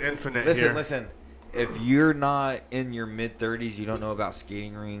through skating. the infinite Listen, here. listen. If you're not in your mid-30s, you don't know about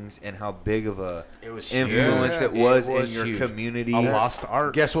skating rings and how big of a was influence huge. it was It was in your huge. community. A lost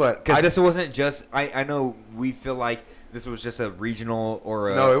art. Guess what? Because this wasn't just. I know we feel like this was just a regional or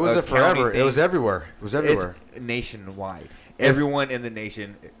a. No, it was a county forever. thing. It was everywhere. It was everywhere. It's nationwide. Everyone in the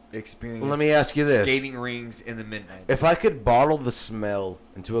nation experienced. Let me ask you this. Skating rings in the midnight. If I could bottle the smell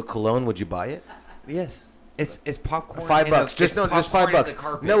into a cologne, would you buy it? Yes. It's popcorn. $5. in a- Just it's no, just popcorn in the $5.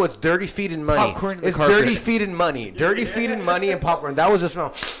 carpet. No, it's dirty feet and money. Popcorn in the it's carpet. dirty feet and money. Dirty feet and money and popcorn. That was the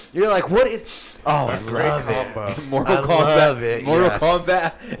smell. You're like, what is? Oh, I love it. Mortal I Kombat. love it, Mortal yes.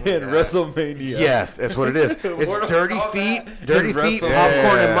 Kombat and WrestleMania. Yes, that's what it is. It's Mortal dirty Kombat feet, and dirty feet, WrestleMania.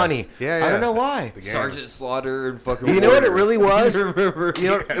 popcorn, and money. Yeah, I don't know why. Sergeant Slaughter and fucking. You know what it Warrior. really was? Remember? You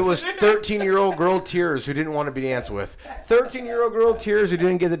know, it was 13-year-old girl tears who didn't want to be danced with. 13-year-old girl tears who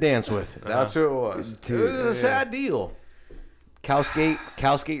didn't get to dance with. That's who it was. It was a sad deal.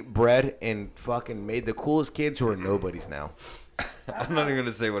 Calskate bred and fucking made the coolest kids who are nobodies now. I'm not even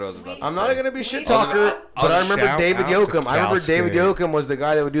gonna say what I was about to say. I'm not going to be shit talker, but I remember David Yoakum. I remember David Yoakum was the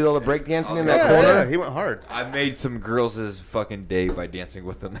guy that would do all the breakdancing in that corner. Yeah, he went hard. I made some girls' fucking day by dancing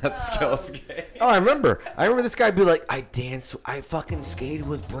with them at the Scales game. Oh, I remember this guy be like, I fucking skated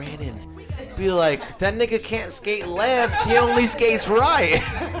with Brandon. Be like, that nigga can't skate left, he only skates right.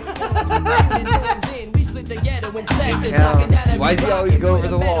 Why does he always go over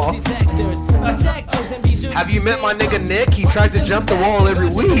the wall? Have you met my nigga Nick? He tries to jump the wall every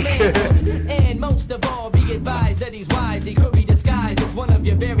week. And most of all, be advised that he's wise. He could be disguised as one of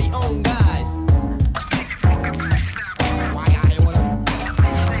your very own guys.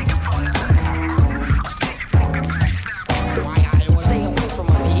 Stay away from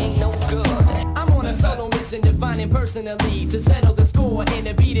him, he ain't no good. I'm on a solo mission to find him personally, to settle the score and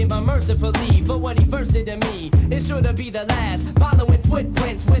to beat him unmercifully for what he first did to me. It should have be the last, following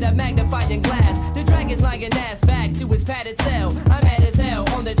footprints with a magnifying glass. The dragon's lying ass back to his padded cell. I'm mad as hell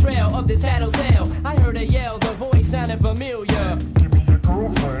on the trail of this tattletale. I heard a yell, the voice sounded familiar. Give me your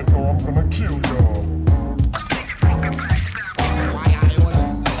girlfriend or I'm gonna kill ya.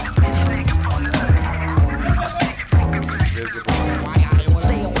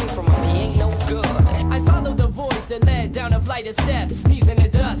 Stay away from him, he ain't no good. I followed the voice that led down a flight of steps, sneezing in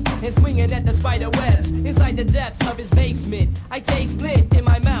dust and swinging at the spider webs. Inside the depths of his basement, I taste lint in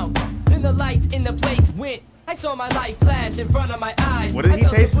my mouth. Then the lights in the place went. I saw my life flash in front of my eyes. What did he I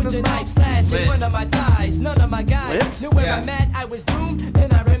felt taste the in his butcher mouth? knife slash in Lint. one of my thighs. None of my guys Lint? knew where Yeah. I'm at. I was doomed.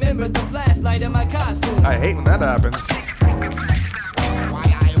 Then I remembered the flashlight in my costume. I hate when that happens.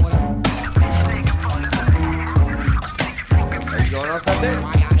 Are you going on Sunday?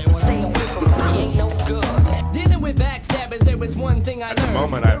 Stay away from him, he ain't no good. Dealing with backstabbers, there was one thing I learned. the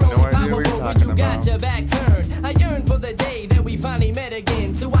moment, I have You're no only idea what you're powerful when talking you got about. your back turned. I yearn for the day that we finally met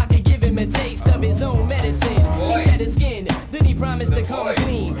again, so I could give him a taste of his own medicine. He shed his skin, then he promised to come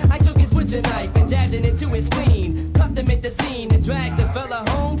clean. I took his butcher knife and jabbed it into his spleen. Cuffed him at the scene and dragged the fella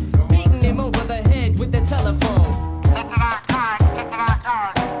home, beating him over the head with the telephone.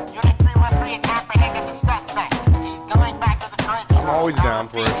 I'm always down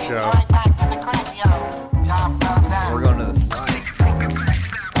for a show. We're going to the slides.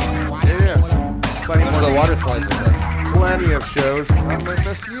 Yeah. Going to the water slides with us. Plenty of shows coming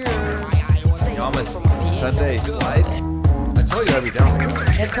this year. Yamas Sunday slide. I told you I'd be down with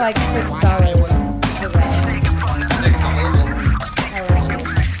it. It's like $6 to go. Hella cheap.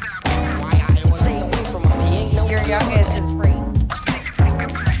 Your youngest is free.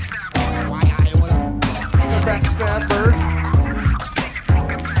 Backstab bird.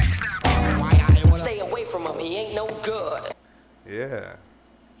 Stay away from him, he ain't no good. Yeah.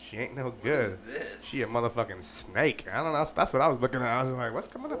 She ain't no good. She a motherfucking snake. I don't know. That's what I was looking at. I was like, what's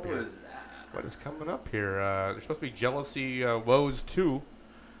coming up here? What is coming up here? There's supposed to be Jealousy Woes 2.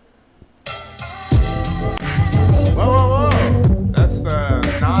 Whoa, whoa, whoa. That's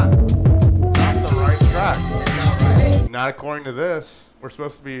not the right track. Not according to this. We're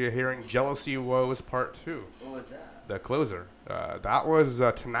supposed to be hearing Jealousy Woes Part 2. What was that? The closer. That was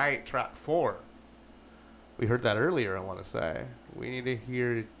tonight, track 4. We heard that earlier, I want to say. We need to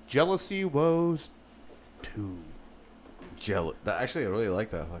hear Jealousy Woes 2. Actually, I really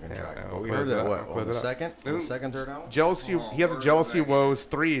like that fucking track. Yeah, We heard that, what, on the second? Isn't The second, third album? Jealousy, he has a Jealousy Woes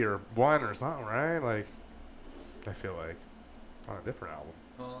 3 or 1 or something, right? Like, I feel like on a different album.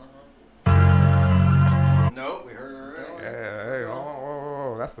 No, we heard it already. Yeah, hey,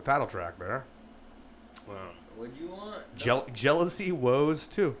 oh, that's the title track there. What'd you want? Jealousy Woes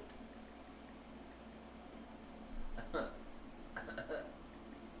 2.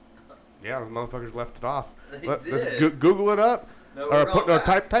 Yeah, those motherfuckers left it off. Let's Google it up, or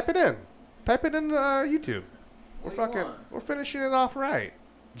type it in. Type it in YouTube. We're finishing it off right.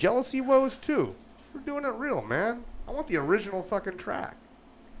 Jealousy Woes 2. We're doing it real, man. I want the original fucking track,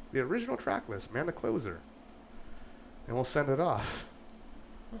 the original track list, man, the closer, and we'll send it off.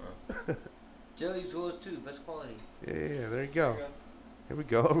 Jealousy Woes 2, best quality. Yeah, there you go. Here we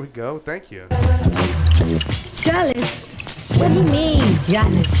go. Thank you. Jealous? What do you mean,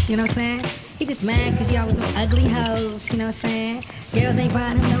 jealous? You know what I'm saying? He just mad because he always them ugly hoes, you know what I'm saying? Girls ain't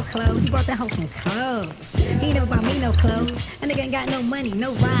buying him no clothes. He bought that hoe some clothes. He ain't never bought me no clothes. That nigga ain't got no money,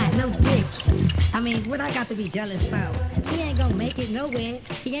 no ride, no dick. I mean, what I got to be jealous for? He ain't gonna make it nowhere.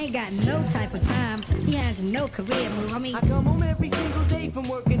 He ain't got no type of time. He has no career move. I mean, I come home every single day from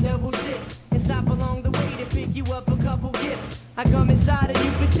working double shifts and stop along the way to pick you up a couple gifts. I come inside of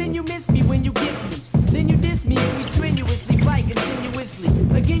you, pretend you miss me when you kiss me. Then you diss me and we strenuously fight continuously.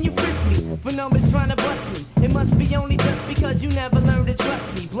 Again you frisk me for numbers trying to bust me. It must be only just because you never learned to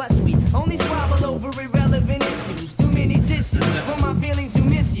trust me. Plus we only squabble over irrelevant issues. Too many tissues for my feelings you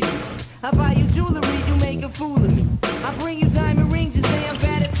misuse. I buy you jewelry, you make a fool of me. I bring you diamond rings, you say I'm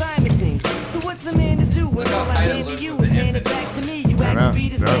bad at timing things. So what's a man to do when all I hand to you is hand it back to me? You act to be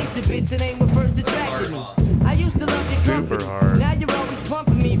this gangster bitch that ain't what first attracted me. I used to love your company. Now you're always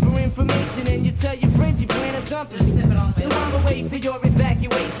pumping me for information, and you tell your friends you plan on dumping me. So I'ma wait for your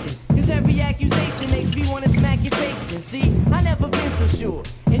evacuation, cause every accusation makes me wanna smack your face. And see, I never been so sure,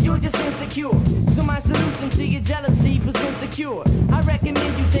 and you're just insecure. So my solution to your jealousy presents a cure. I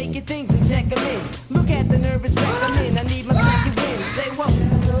recommend you take your things and check them in. Look at the nervous wreck I'm in. I need my second win. Say what?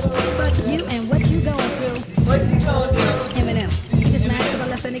 fuck you and what you going through. What you going through? Eminem, he just mad cause I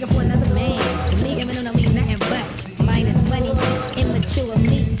left a nigga for another man. To me, Eminem don't mean nothing but minus money, immature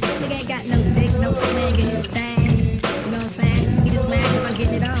me. Nigga ain't got no dick, no swing in his thing. You know what I'm saying? He just mad cause I'm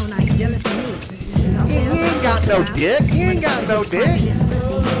getting it on. Now he jealous of me. You know what I'm saying? He ain't got no dick. He ain't got no dick.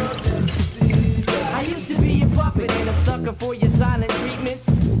 I used to be a puppet and a sucker for your silent treatments.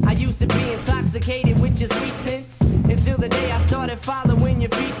 I used to be intoxicated with your sweet sense. Until the day I started following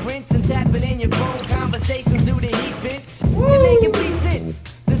your feet prints and tapping in your phone conversations through the heat vents. It made complete sense.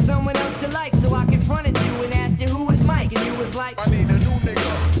 There's someone else you like, so I confronted you and asked you who is Mike, and you was like, I need a new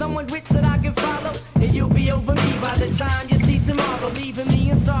nigga. Someone rich that I can follow, and you'll be over me by the time you see tomorrow, leaving me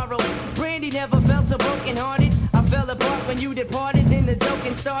in sorrow. Brandy never felt so brokenhearted. I fell apart when you departed, then the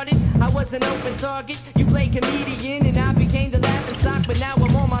joking started. I was an open target. You played comedian, and I became the laughing stock. But now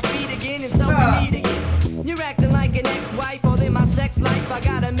I'm on my feet again, and so we meet again. You're acting like an ex-wife, all in my sex life. I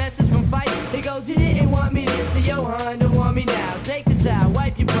got a message from Fight. It goes, you didn't want me this, so yo, hun, don't want me now. Take the towel,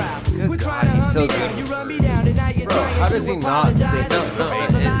 wipe your brow. We're trying to hunt me down. You run me down, and now you're trying how does he not think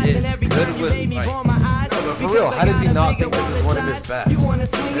it's good with, like, but for real, how does he not think this is one of his best?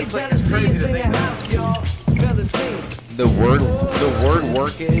 It's like, it's crazy to think about. The word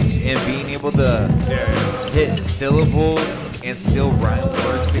workage and being able to hit syllables and still rhyme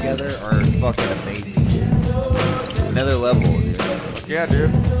words together are fucking amazing. Another level, dude. Yeah,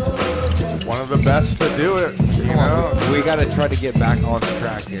 dude. One of the best to do it. Come on, we gotta try to get back on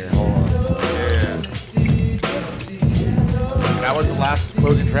track here. Hold on. Yeah. That was the last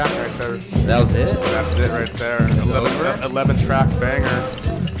closing track right there. That was it? That's it right there. 11 track banger.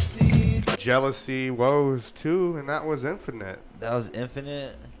 Jealousy, Woes too, and that was Infinite. That was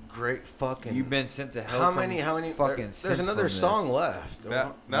Infinite. Great fucking. You've been sent to hell. How many? Fucking. There's another song left.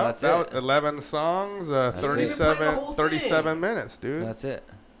 No, that's that was it. 11 songs, 37 minutes, dude. That's it.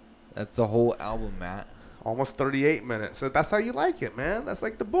 That's the whole album, Matt. Almost 38 minutes. So that's how you like it, man. That's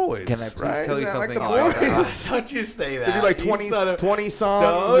like the boys. Can I please right? tell you Isn't that something? Like the boys? Don't you say that? They do like 20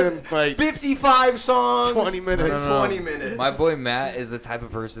 songs and like 55 songs. 20 minutes. No. 20 minutes. My boy Matt is the type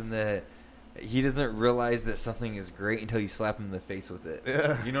of person that he doesn't realize that something is great until you slap him in the face with it.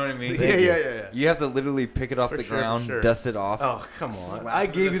 Yeah. You know what I mean? Yeah. You have to literally pick it off For the sure, ground, sure. dust it off. Oh, come on. slap I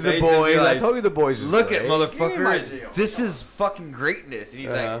him gave in you the the face and be boys. I like, told you the boys. Look at Give me my motherfucker. jail. This is fucking greatness. And he's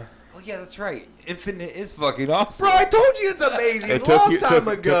like, oh yeah, that's right. Infinite is fucking awesome. Bro, I told you it's amazing. It Long took time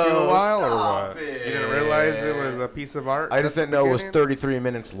you ago. a while Stop or what? it. You didn't realize it was a piece of art? I just at didn't the know it was beginning? 33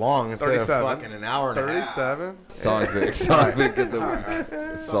 minutes long instead 37. of fucking an hour and a half. 37. Song pick. Song pick of the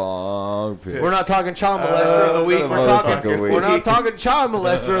week. Song pick. We're not talking child molester of the week. We're not talking child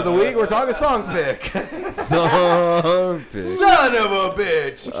molester of the week. We're talking song pick. Song pick. Son of a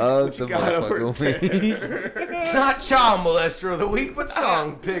bitch. Of the motherfucking week. Not child molester of the week, but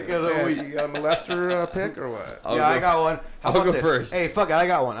song pick of the week. You got a molester pick or what? Yeah, I got one. How I'll about go this? first. Hey, fuck it. I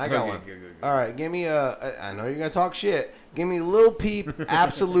got one. I got Okay, one. go. All right, give me a. I know you're gonna talk shit. Give me Lil Peep,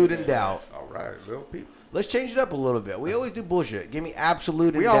 Absolute in Doubt. All right, Lil Peep. Let's change it up a little bit. We always do bullshit. Give me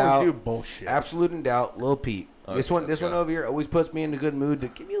Absolute in We Doubt. always do bullshit. Absolute in Doubt, Lil Peep. Okay, this one let's go. over here always puts me in a good mood to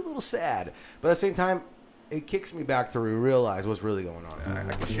give me a little sad, but at the same time, it kicks me back to realize what's really going on.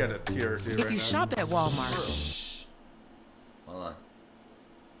 I can shed a tear or two If right you now. shop at Walmart, Hold on.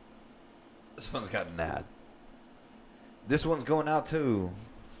 This one's got an ad. This one's going out too.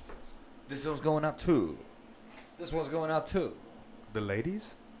 This one's going out too. This one's going out too. The ladies?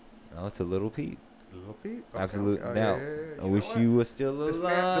 No, it's a Little Pete. Lil Peep? Okay, Absolute. okay. Now, Yeah. I wish you was still alive. This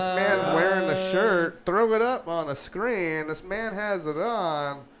man's wearing the shirt. Throw it up on the screen. This man has it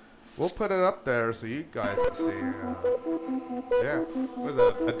on. We'll put it up there so you guys can see. Yeah. What is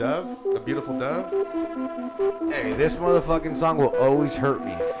that? A dove? A beautiful dove? Hey, this motherfucking song will always hurt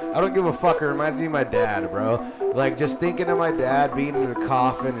me. I don't give a fuck. It reminds me of my dad, bro. Like, just thinking of my dad being in a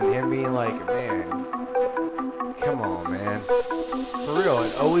coffin and him being like, man, come on, man. For real,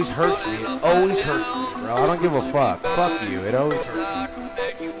 it always hurts me. It always hurts me, bro. I don't give a fuck. Fuck you. It always hurts me.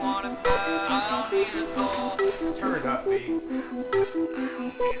 Turn it up, B.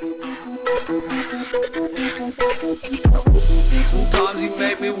 Sometimes you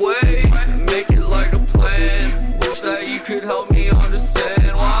make me wait, make it like a plan. Wish that you could help me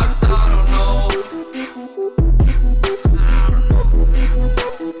understand why, 'cause I don't know.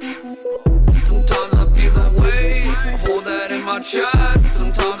 Sometimes I feel that way, I hold that in my chest.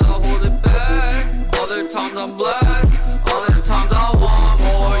 Sometimes I hold it back, other times I'm blessed. Other times I want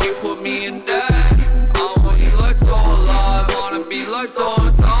more, you put me in debt. I want you like so alive, wanna be like so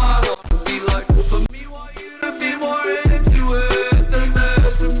inside. Wanna be like, for me, want you to be more into it than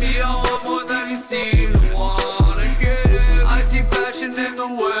this. For me, I want more than you seem to wanna give. I see passion in the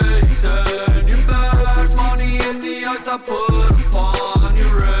way you turn your back. Money in the eyes I put upon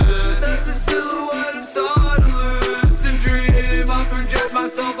your wrist. That's a silhouette inside a lucid dream. I project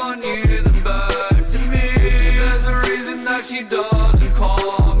myself on you, then back to me. There's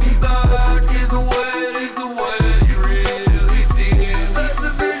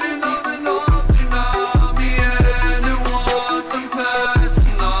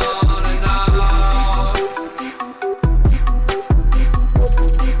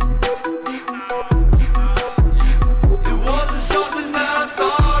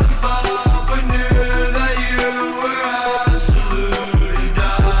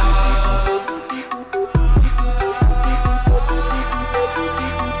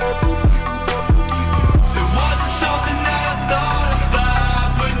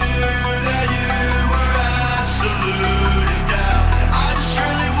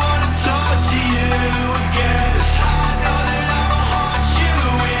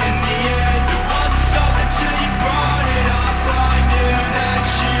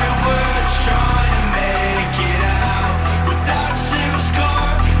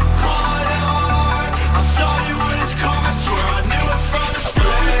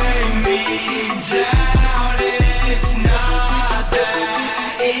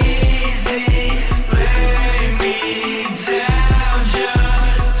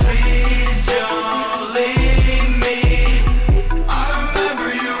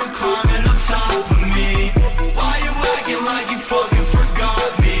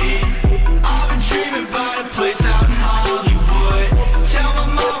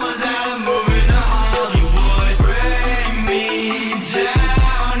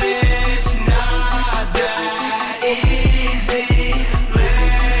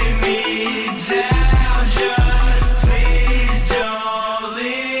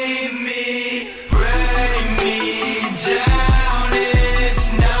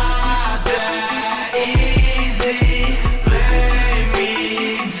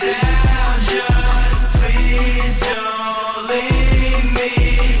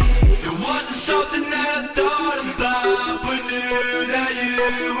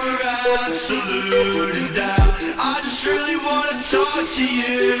to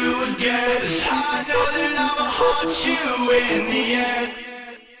you again. I know that I'ma haunt you in the end.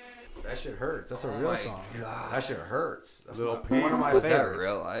 That shit hurts. That's a real song. God. That shit hurts. That's Little one Peep. of my Was favorites. that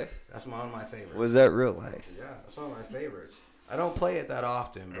real life? That's one of my favorites. Was that real life? Yeah, that's one of my favorites. I don't play it that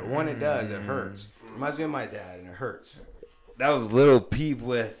often, but when it does, it hurts. Reminds me of my dad, and it hurts. That was Little Peep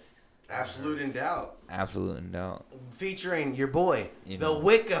with Absolute in Doubt. Absolute in Doubt. Featuring your boy, You the know.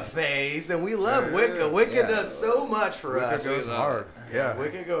 Wicca phase, and we love Yeah, Wicca. Wicca yeah. does so much for Wicca us. goes hard. Yeah.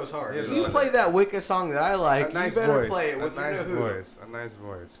 Wicca goes hard. Yeah, If you the- play that Wicca song that I like, A nice you better voice. play it A with nice you know who. voice. A nice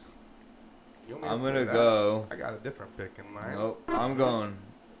voice. You want me to I'm play gonna that? go. I got a different pick in mind. Nope. I'm going.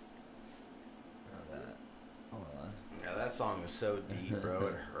 Hold on. Yeah, that song is so deep, bro.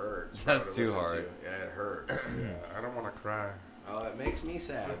 It hurts. bro, That's to too listen hard. to. Yeah, it hurts. Yeah, I don't want to cry. Oh, it makes me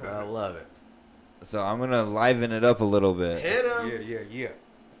sad, but I love it. So I'm gonna liven it up a little bit. Hit him. Yeah.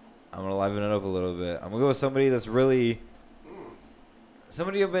 I'm gonna liven it up a little bit. I'm gonna go with somebody that's really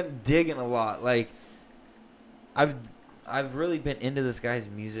somebody I've been digging a lot. Like I've really been into this guy's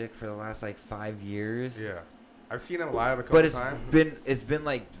music for the last like 5 years. Yeah. I've seen him live a couple But times. it's been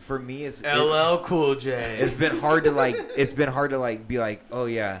like for me it's LL Cool J. It's been hard to like be like, oh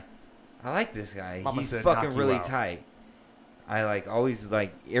yeah, I like this guy. Mama He's said fucking knock you really out. tight. I like always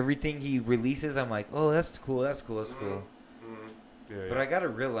like everything he releases. I'm like, oh, that's cool. Yeah, but I gotta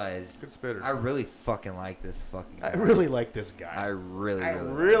realize, Good spitter. I really fucking like this fucking guy. I really like this guy. I really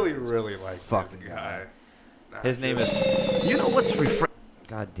like fucking this guy. Not His name sure. is. You know what's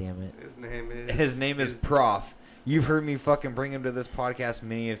God damn it. His name is Prof. You've heard me fucking bring him to this podcast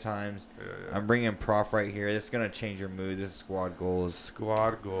many of times. Yeah. I'm bringing Prof right here. This is gonna change your mood. This is Squad Goals.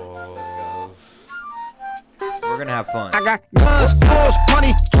 Squad Goals. We're gonna have fun. I got guns, hoes,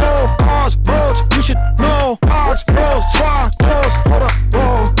 money, troll, cars, boats. You should know. Cars, rolls, squad, goals, hold up,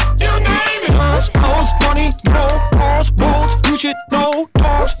 whoa. You name it. Guns, hoes, money, troll, cars, boats. You should know.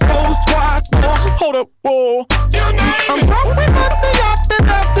 Cars, rolls, squad, goals, hold up, whoa. You name it. I'm throwing money up and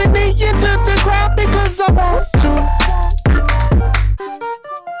up and me into the crowd because I want to.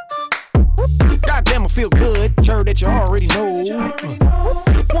 Goddamn, I feel good. Sure that you already know.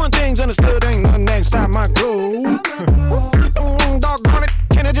 One thing's understood, ain't nothing that stop my groove. Doggone it,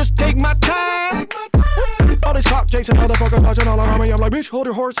 can I just take my time? All these cop chasing motherfuckers watching all around me. I'm like, bitch, hold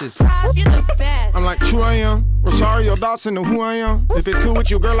your horses. You're the best. I'm like, true I am. Rosario Dawson know who I am. If it's cool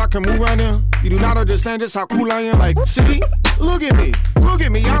with you, girl, I can move right now. You do not understand just how cool I am. Like, see? Look at me,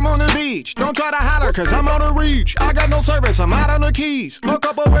 I'm on the beach. Don't try to holler, cause I'm out of reach. I got no service, I'm out on the keys. Hook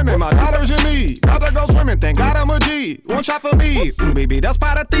up with women, my daughter's in me. About to go swimming, thank God I'm a G. One shot for me, baby, that's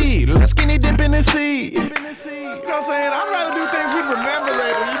para ti. Let's skinny dip in the sea. You know what I'm saying? I'd rather do things we'd remember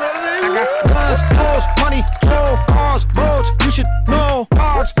later, you know what I mean? I got guns, hoes, money, troll, cars, boats. You should know.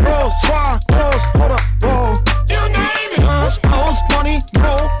 Cars, rolls, squad, goals, hold up, whoa. You name it. Guns, hoes, money,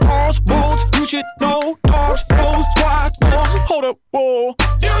 troll, cars, boats. You should know. Cars, rolls, squad, goals, hold up, whoa.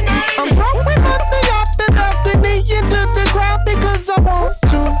 You name it. I'm throwing money up and up and me into the crowd because I want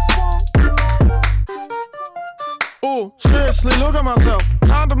to. Ooh, seriously, look at myself.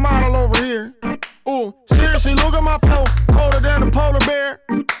 Condom model over here. Ooh, seriously, look at my flow. Colder than a polar bear.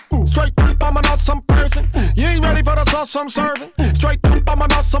 Ooh, straight up, I'm an awesome person. You ain't ready for the sauce I'm serving. Straight up, I'm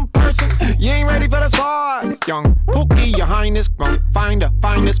an awesome person. You ain't ready for the sauce. Young Pookie, your highness, gon' find the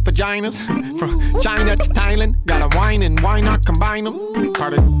finest vaginas. From China to Thailand, got a wine and why not combine them?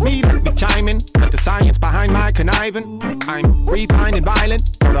 Pardon me, let me chime in. Let the science behind my conniving. I'm refined and violent.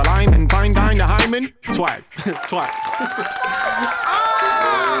 For the lime and fine dine the hymen. Swag, swag.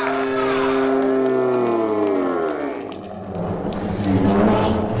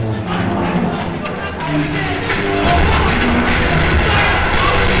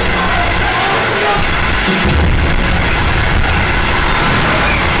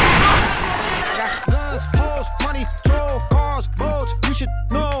 Guns, hoes, money, troll, cars, boats. You should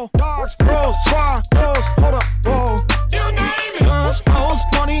know. Dogs, bros, squad, goals, hold up, whoa. You name it. Guns, hoes,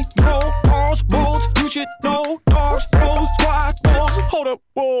 money, troll, cars, boats. You should know. Dogs, bros, squad, goals, hold up,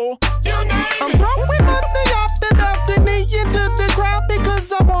 whoa. You name it. I'm throwing money up and up and me into the crowd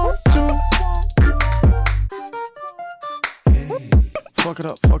because I want to. Fuck it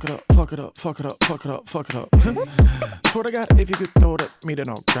up, fuck it up, fuck it up, fuck it up, fuck it up, fuck it up. Swear to God, if you could throw it at me, then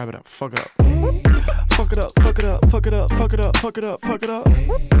I'll grab it up. Fuck it up. Fuck it up, fuck it up, fuck it up, fuck it up, fuck it up, fuck it up.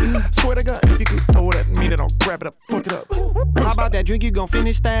 Swear to God, if you could throw it at me, then I'll grab it up. Fuck it up. How about that drink? You gon'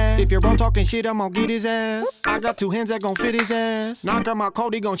 finish that? If you're wrong talking shit, I'm gon' get his ass. I got 2 hands that gon' fit his ass. Knock him out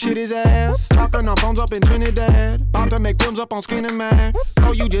cold, he gon' shit his ass. Talking on phones up in Trinidad. About to make films up on Skin and Mac.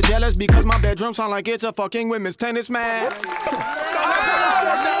 Oh, you just jealous because my bedroom sound like it's a fucking women's tennis match.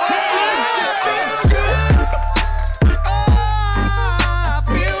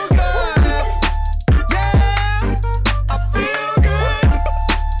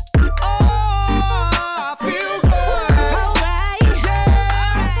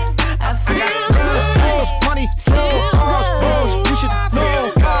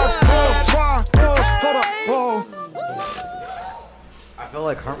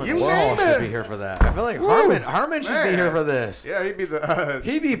 Harmon You Warhol name should it. be here for that. I feel like Woo. Harmon should be here for this. Yeah, he'd be the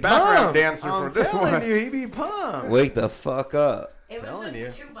He'd be background pumped. dancer for I'm this telling one. you, he'd be pumped. Wake the fuck up. It was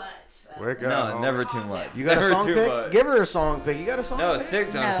just too much. Wake No, up. never too much. You got Never a song too pick? much. Give her a song pick. You got a song No, pick?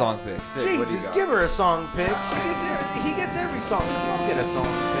 Sig's on a song pick. Sig, what do you Jesus, got? give her a song pick. He gets every song. You don't get a song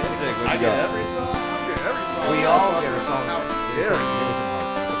pick. Sig, what I do you get got? every song. I get every song. We all get a song. Yeah. Give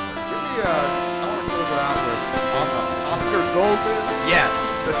me I want to close it out with Oscar Goldman. Yes.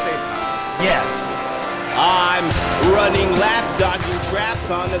 The Safe House. Yes. I'm running laps, dodging traps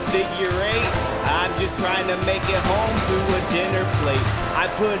on a figure eight. I'm just trying to make it home to a dinner plate. I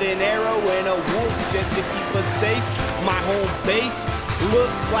put an arrow in a wolf just to keep us safe. My home base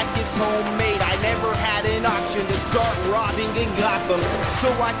looks like it's homemade. I never had an option to start robbing in Gotham, so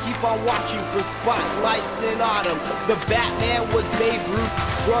I keep on watching for spotlights in autumn. The Batman was Babe Ruth.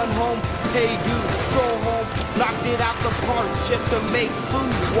 Run home, pay dues, stole home, knocked it out the park just to make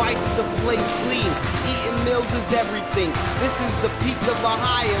food. Wipe the plate clean. Eating meals is everything. This is the peak of a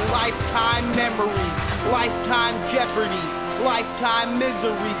high and lifetime memories, lifetime jeopardies, lifetime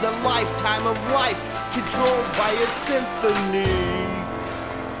miseries, a lifetime of life controlled by a symphony.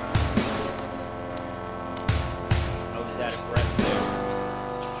 I was out of breath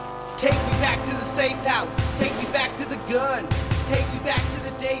there. Take me back to the safe house. Take me back to the gun. Take me back to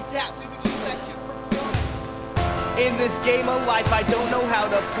the days out. We would use that shit for fun. In this game of life, I don't know how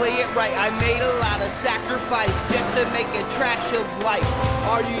to play it right. I made a lot of sacrifice just to make a trash of life.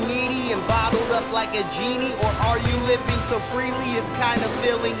 Are you needy and bottled up like a genie? Or are you living so freely it's kind of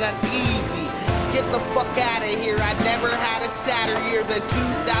feeling uneasy? Get the fuck out of here. I've never had a sadder year than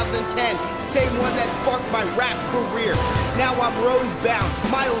 2010. Same one that sparked my rap career. Now I'm road bound,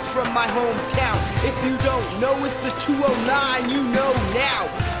 miles from my hometown. If you don't know, it's the 209, you know now.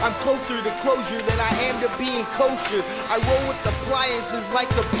 I'm closer to closure than I am to being kosher. I roll with appliances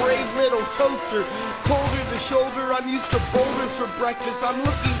like the brave little toaster. Colder the shoulder, I'm used to boulders for breakfast. I'm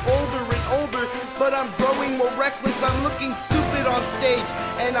looking older and older, but I'm growing more reckless. I'm looking stupid on stage,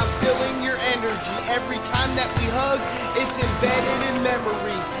 and I'm feeling your energy. Every time that we hug, it's embedded in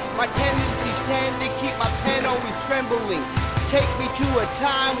memories. My tendency tend to keep my pen always trembling. Take me to a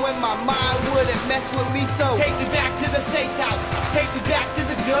time when my mind wouldn't mess with me, so take me back to the safe house. Take me back to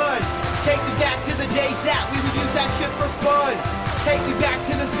the gun. Take me back to the days that we would use that shit for fun. Take me back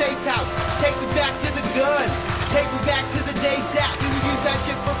to the safe house. Take me back to the gun. Take me back to the days that we would use that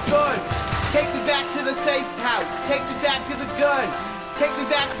shit for fun. Take me back to the safe house. Take me back to the gun. Take me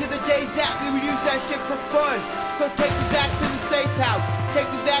back to the days that we would use that shit for fun. So take me back to the safe house. Take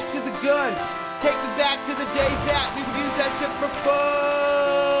me back to the gun. Take me back to the days that we would use that shit for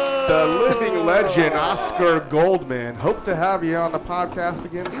fun. The living legend, Oscar Goldman. Hope to have you on the podcast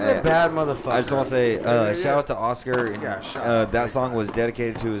again. He's a bad motherfucker. I just want to say shout out to Oscar. And, shout out. that song was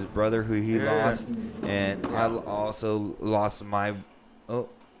dedicated to his brother who he Yeah. lost. And I also lost my... Oh,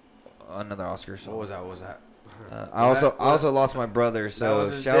 another Oscar song. What was that? I also lost my brother,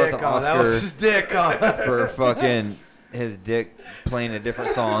 so shout out to Oscar That was his dick for fucking his dick playing a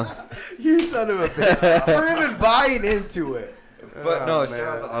different song. You son of a bitch. For even buying into it. But no, shout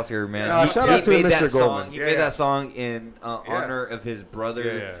out to Oscar, man. No, shout out to made Mr. that Goldman. song. He made that song in honor of his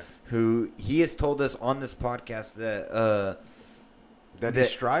brother, who he has told us on this podcast that he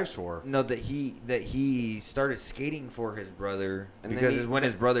strives for. No, that he started skating for his brother And because when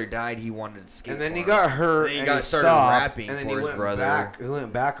his brother died, he wanted to skate. And then for he him. got hurt. Then he and got he started stopped, rapping and then for he his went brother. Back, he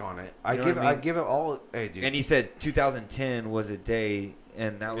went back on it. I You know what I mean? I give it all. Hey, dude. And he said 2010 was a day,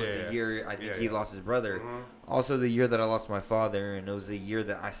 and that was the year I think he lost his brother. Mm-hmm. Also, the year that I lost my father, and it was the year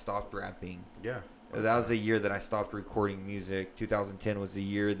that I stopped rapping. Yeah. That was the year that I stopped recording music. 2010 was the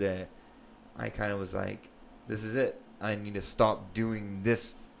year that I kind of was like, this is it. I need to stop doing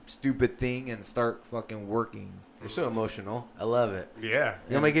this stupid thing and start fucking working. You're so emotional. I love it. Yeah.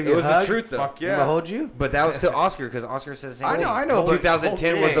 You want me to give you it a was hug? the truth, though. Fuck yeah. You want me to hold you? But that was to Oscar, because Oscar says the same thing. I know.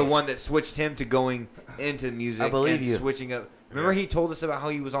 2010 was the okay. one that switched him to going into music. I believe and you. Switching up. Remember he told us about how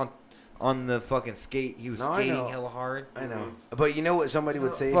he was on the fucking skate. He was No, I skating know. hella hard. I know. But you know what somebody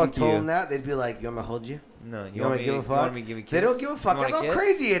would say if Fuck you told you. them that? They'd be like, you want me to hold you? No, You want me to give a fuck? You want me to give you a kiss? They don't give a fuck. You want That's a how kiss?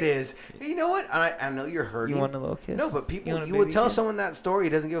 crazy it is. You know what? I know you're hurting. You want a little kiss? No, but people, want a you would baby tell kiss? someone that story, he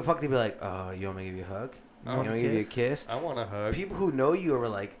doesn't give a fuck. They'd be like, oh, you want me to give you a hug? You want me to give you a kiss? I want a hug. People who know you are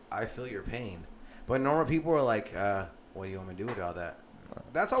like, I feel your pain. But normal people are like, what do you want me to do with all that?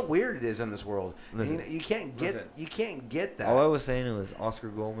 That's how weird it is in this world. Listen, you can't get that. All I was saying was Oscar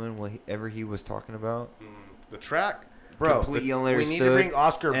Goldman, whatever he was talking about. The track. Bro, completely we understood. need to bring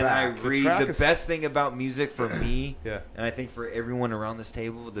Oscar and back. I agree. The best thing about music for me, Yeah. and I think for everyone around this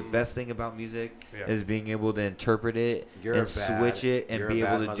table, the best thing about music Yeah. is being able to interpret it You're and a bad- switch it and you're be a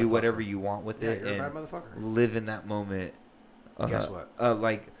able bad to do whatever motherfucker. you want with Yeah, it you're a and bad motherfucker. live in that moment. Guess what?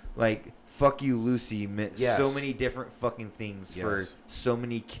 Like fuck you, Lucy meant Yes. so many different fucking things for Yes. so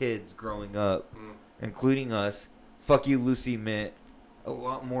many kids growing up, including us. Fuck you, Lucy meant a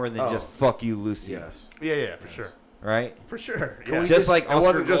lot more than just fuck you, Lucy. Yes. Yeah, for sure. Right? For sure. Can we Yeah. Just like it Oscar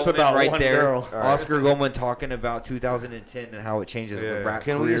wasn't just Goldman about right one there. girl. Oscar Goldman talking about 2010 and how it changes the rap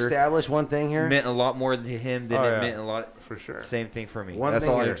Can we career. establish one thing here? Meant a lot more to him than Oh, it yeah. meant a lot. For sure. Same thing for me. One That's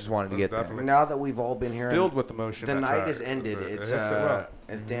thing all I here. just wanted to get there. Now that we've all been here, Filled with emotion, the that night track. is ended. It It's hits it well.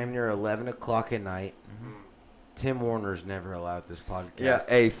 it's damn near 11 o'clock at night. Tim Warner's never allowed this podcast. Yeah,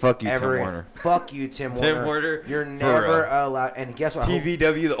 hey, fuck you, ever. Tim Warner. Fuck you, Tim Warner. Tim Warner, You're for never real. allowed. And guess what? I hope-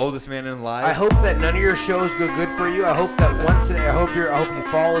 PVW, the oldest man in life. I hope that none of your shows go good for you. I hope that once I hope you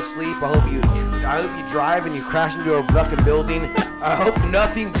fall asleep. I hope you drive and you crash into a fucking building. I hope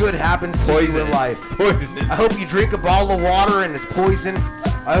nothing good happens to you in life. Poison. I hope you drink a bottle of water and it's poison.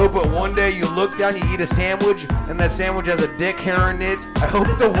 I hope that one day you look down, you eat a sandwich, and that sandwich has a dick hair in it. I hope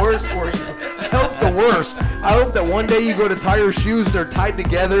the worst for you. I hope the worst. I hope that one day you go to tie your shoes, they're tied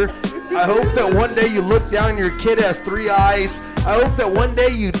together. I hope that one day you look down and your kid has 3 eyes. I hope that one day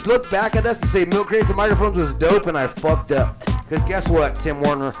you look back at us and say Milk Crates and Microphones was dope and I fucked up. Because guess what, Tim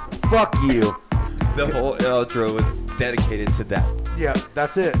Warner? Fuck you. The whole outro was dedicated to that. Yeah,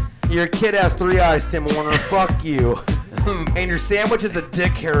 that's it. Your kid has 3 eyes, Tim Warner. Fuck you. And your sandwich has a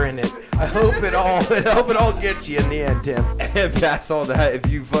dick hair in it. I hope it all gets you in the end, Tim. And past all that,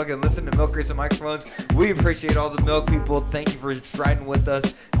 if you fucking listen to Milk Crates and Microphones, we appreciate all the milk people. Thank you for striding with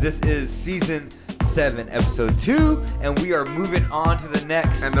us. This is season 7, episode 2, and we are moving on to the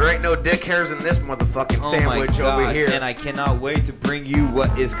next. And there ain't no dick hairs in this motherfucking sandwich over here. And I cannot wait to bring you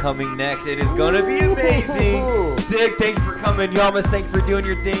what is coming next. It is going to be amazing. Sick, thank you for coming. Yamas, thank you for doing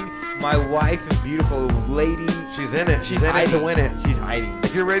your thing. My wife and beautiful lady. She's in it. She's in it to win it. She's hiding.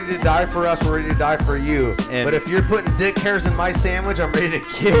 If you're ready to die for us, we're ready to die for you. And but if you're putting dick hairs in my sandwich, I'm ready to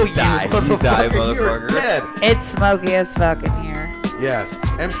kill you. Die. You die, motherfucker. You're dead. It's smoky as fuck in here. Yes.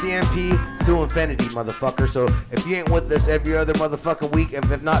 MCMP to infinity, motherfucker. So if you ain't with us every other motherfucking week, and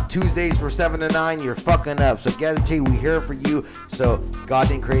if not Tuesdays from 7 to 9, you're fucking up. So guarantee we here for you. So God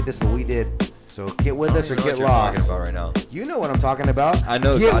didn't create this, but we did. So get with us or get lost. Talking about right now. You know what I'm talking about. I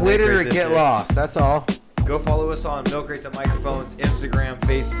know. Get God with it didn't or create this get shit. lost. That's all. Go follow us on Milk Crates and Microphones, Instagram,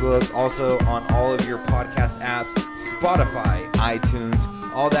 Facebook, also on all of your podcast apps, Spotify,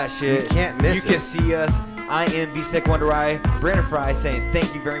 iTunes, all that shit. You can't miss You can it. see us. I am B-Sick Wonder Eye. Brandon Fry saying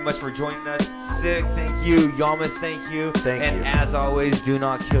thank you very much for joining us. Sick, thank you. Yamas, thank you. Thank and you. as always, do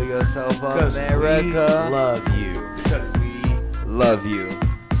not kill yourself, Because America. we love you. Because we love you.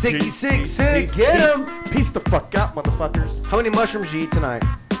 Sicky, sick. Get him. Peace the fuck out, motherfuckers. How many mushrooms did you eat tonight?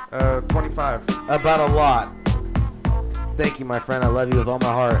 25. About a lot. Thank you, my friend. I love you with all my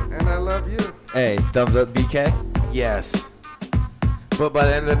heart. And I love you. Hey, thumbs up, BK. Yes. But by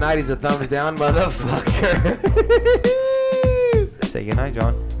the end of the night, he's a thumbs down, motherfucker. Say goodnight,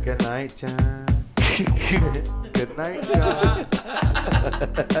 John. Good night, John. Good night, John.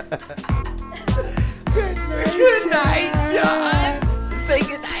 Good night, John. Say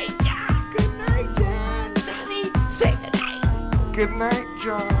good night, John. Good night, John. Johnny, say good night. Good night,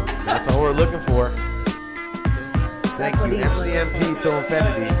 John. That's all we're looking for. Thank what you, he believes. MCMP to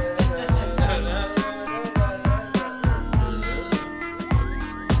infinity.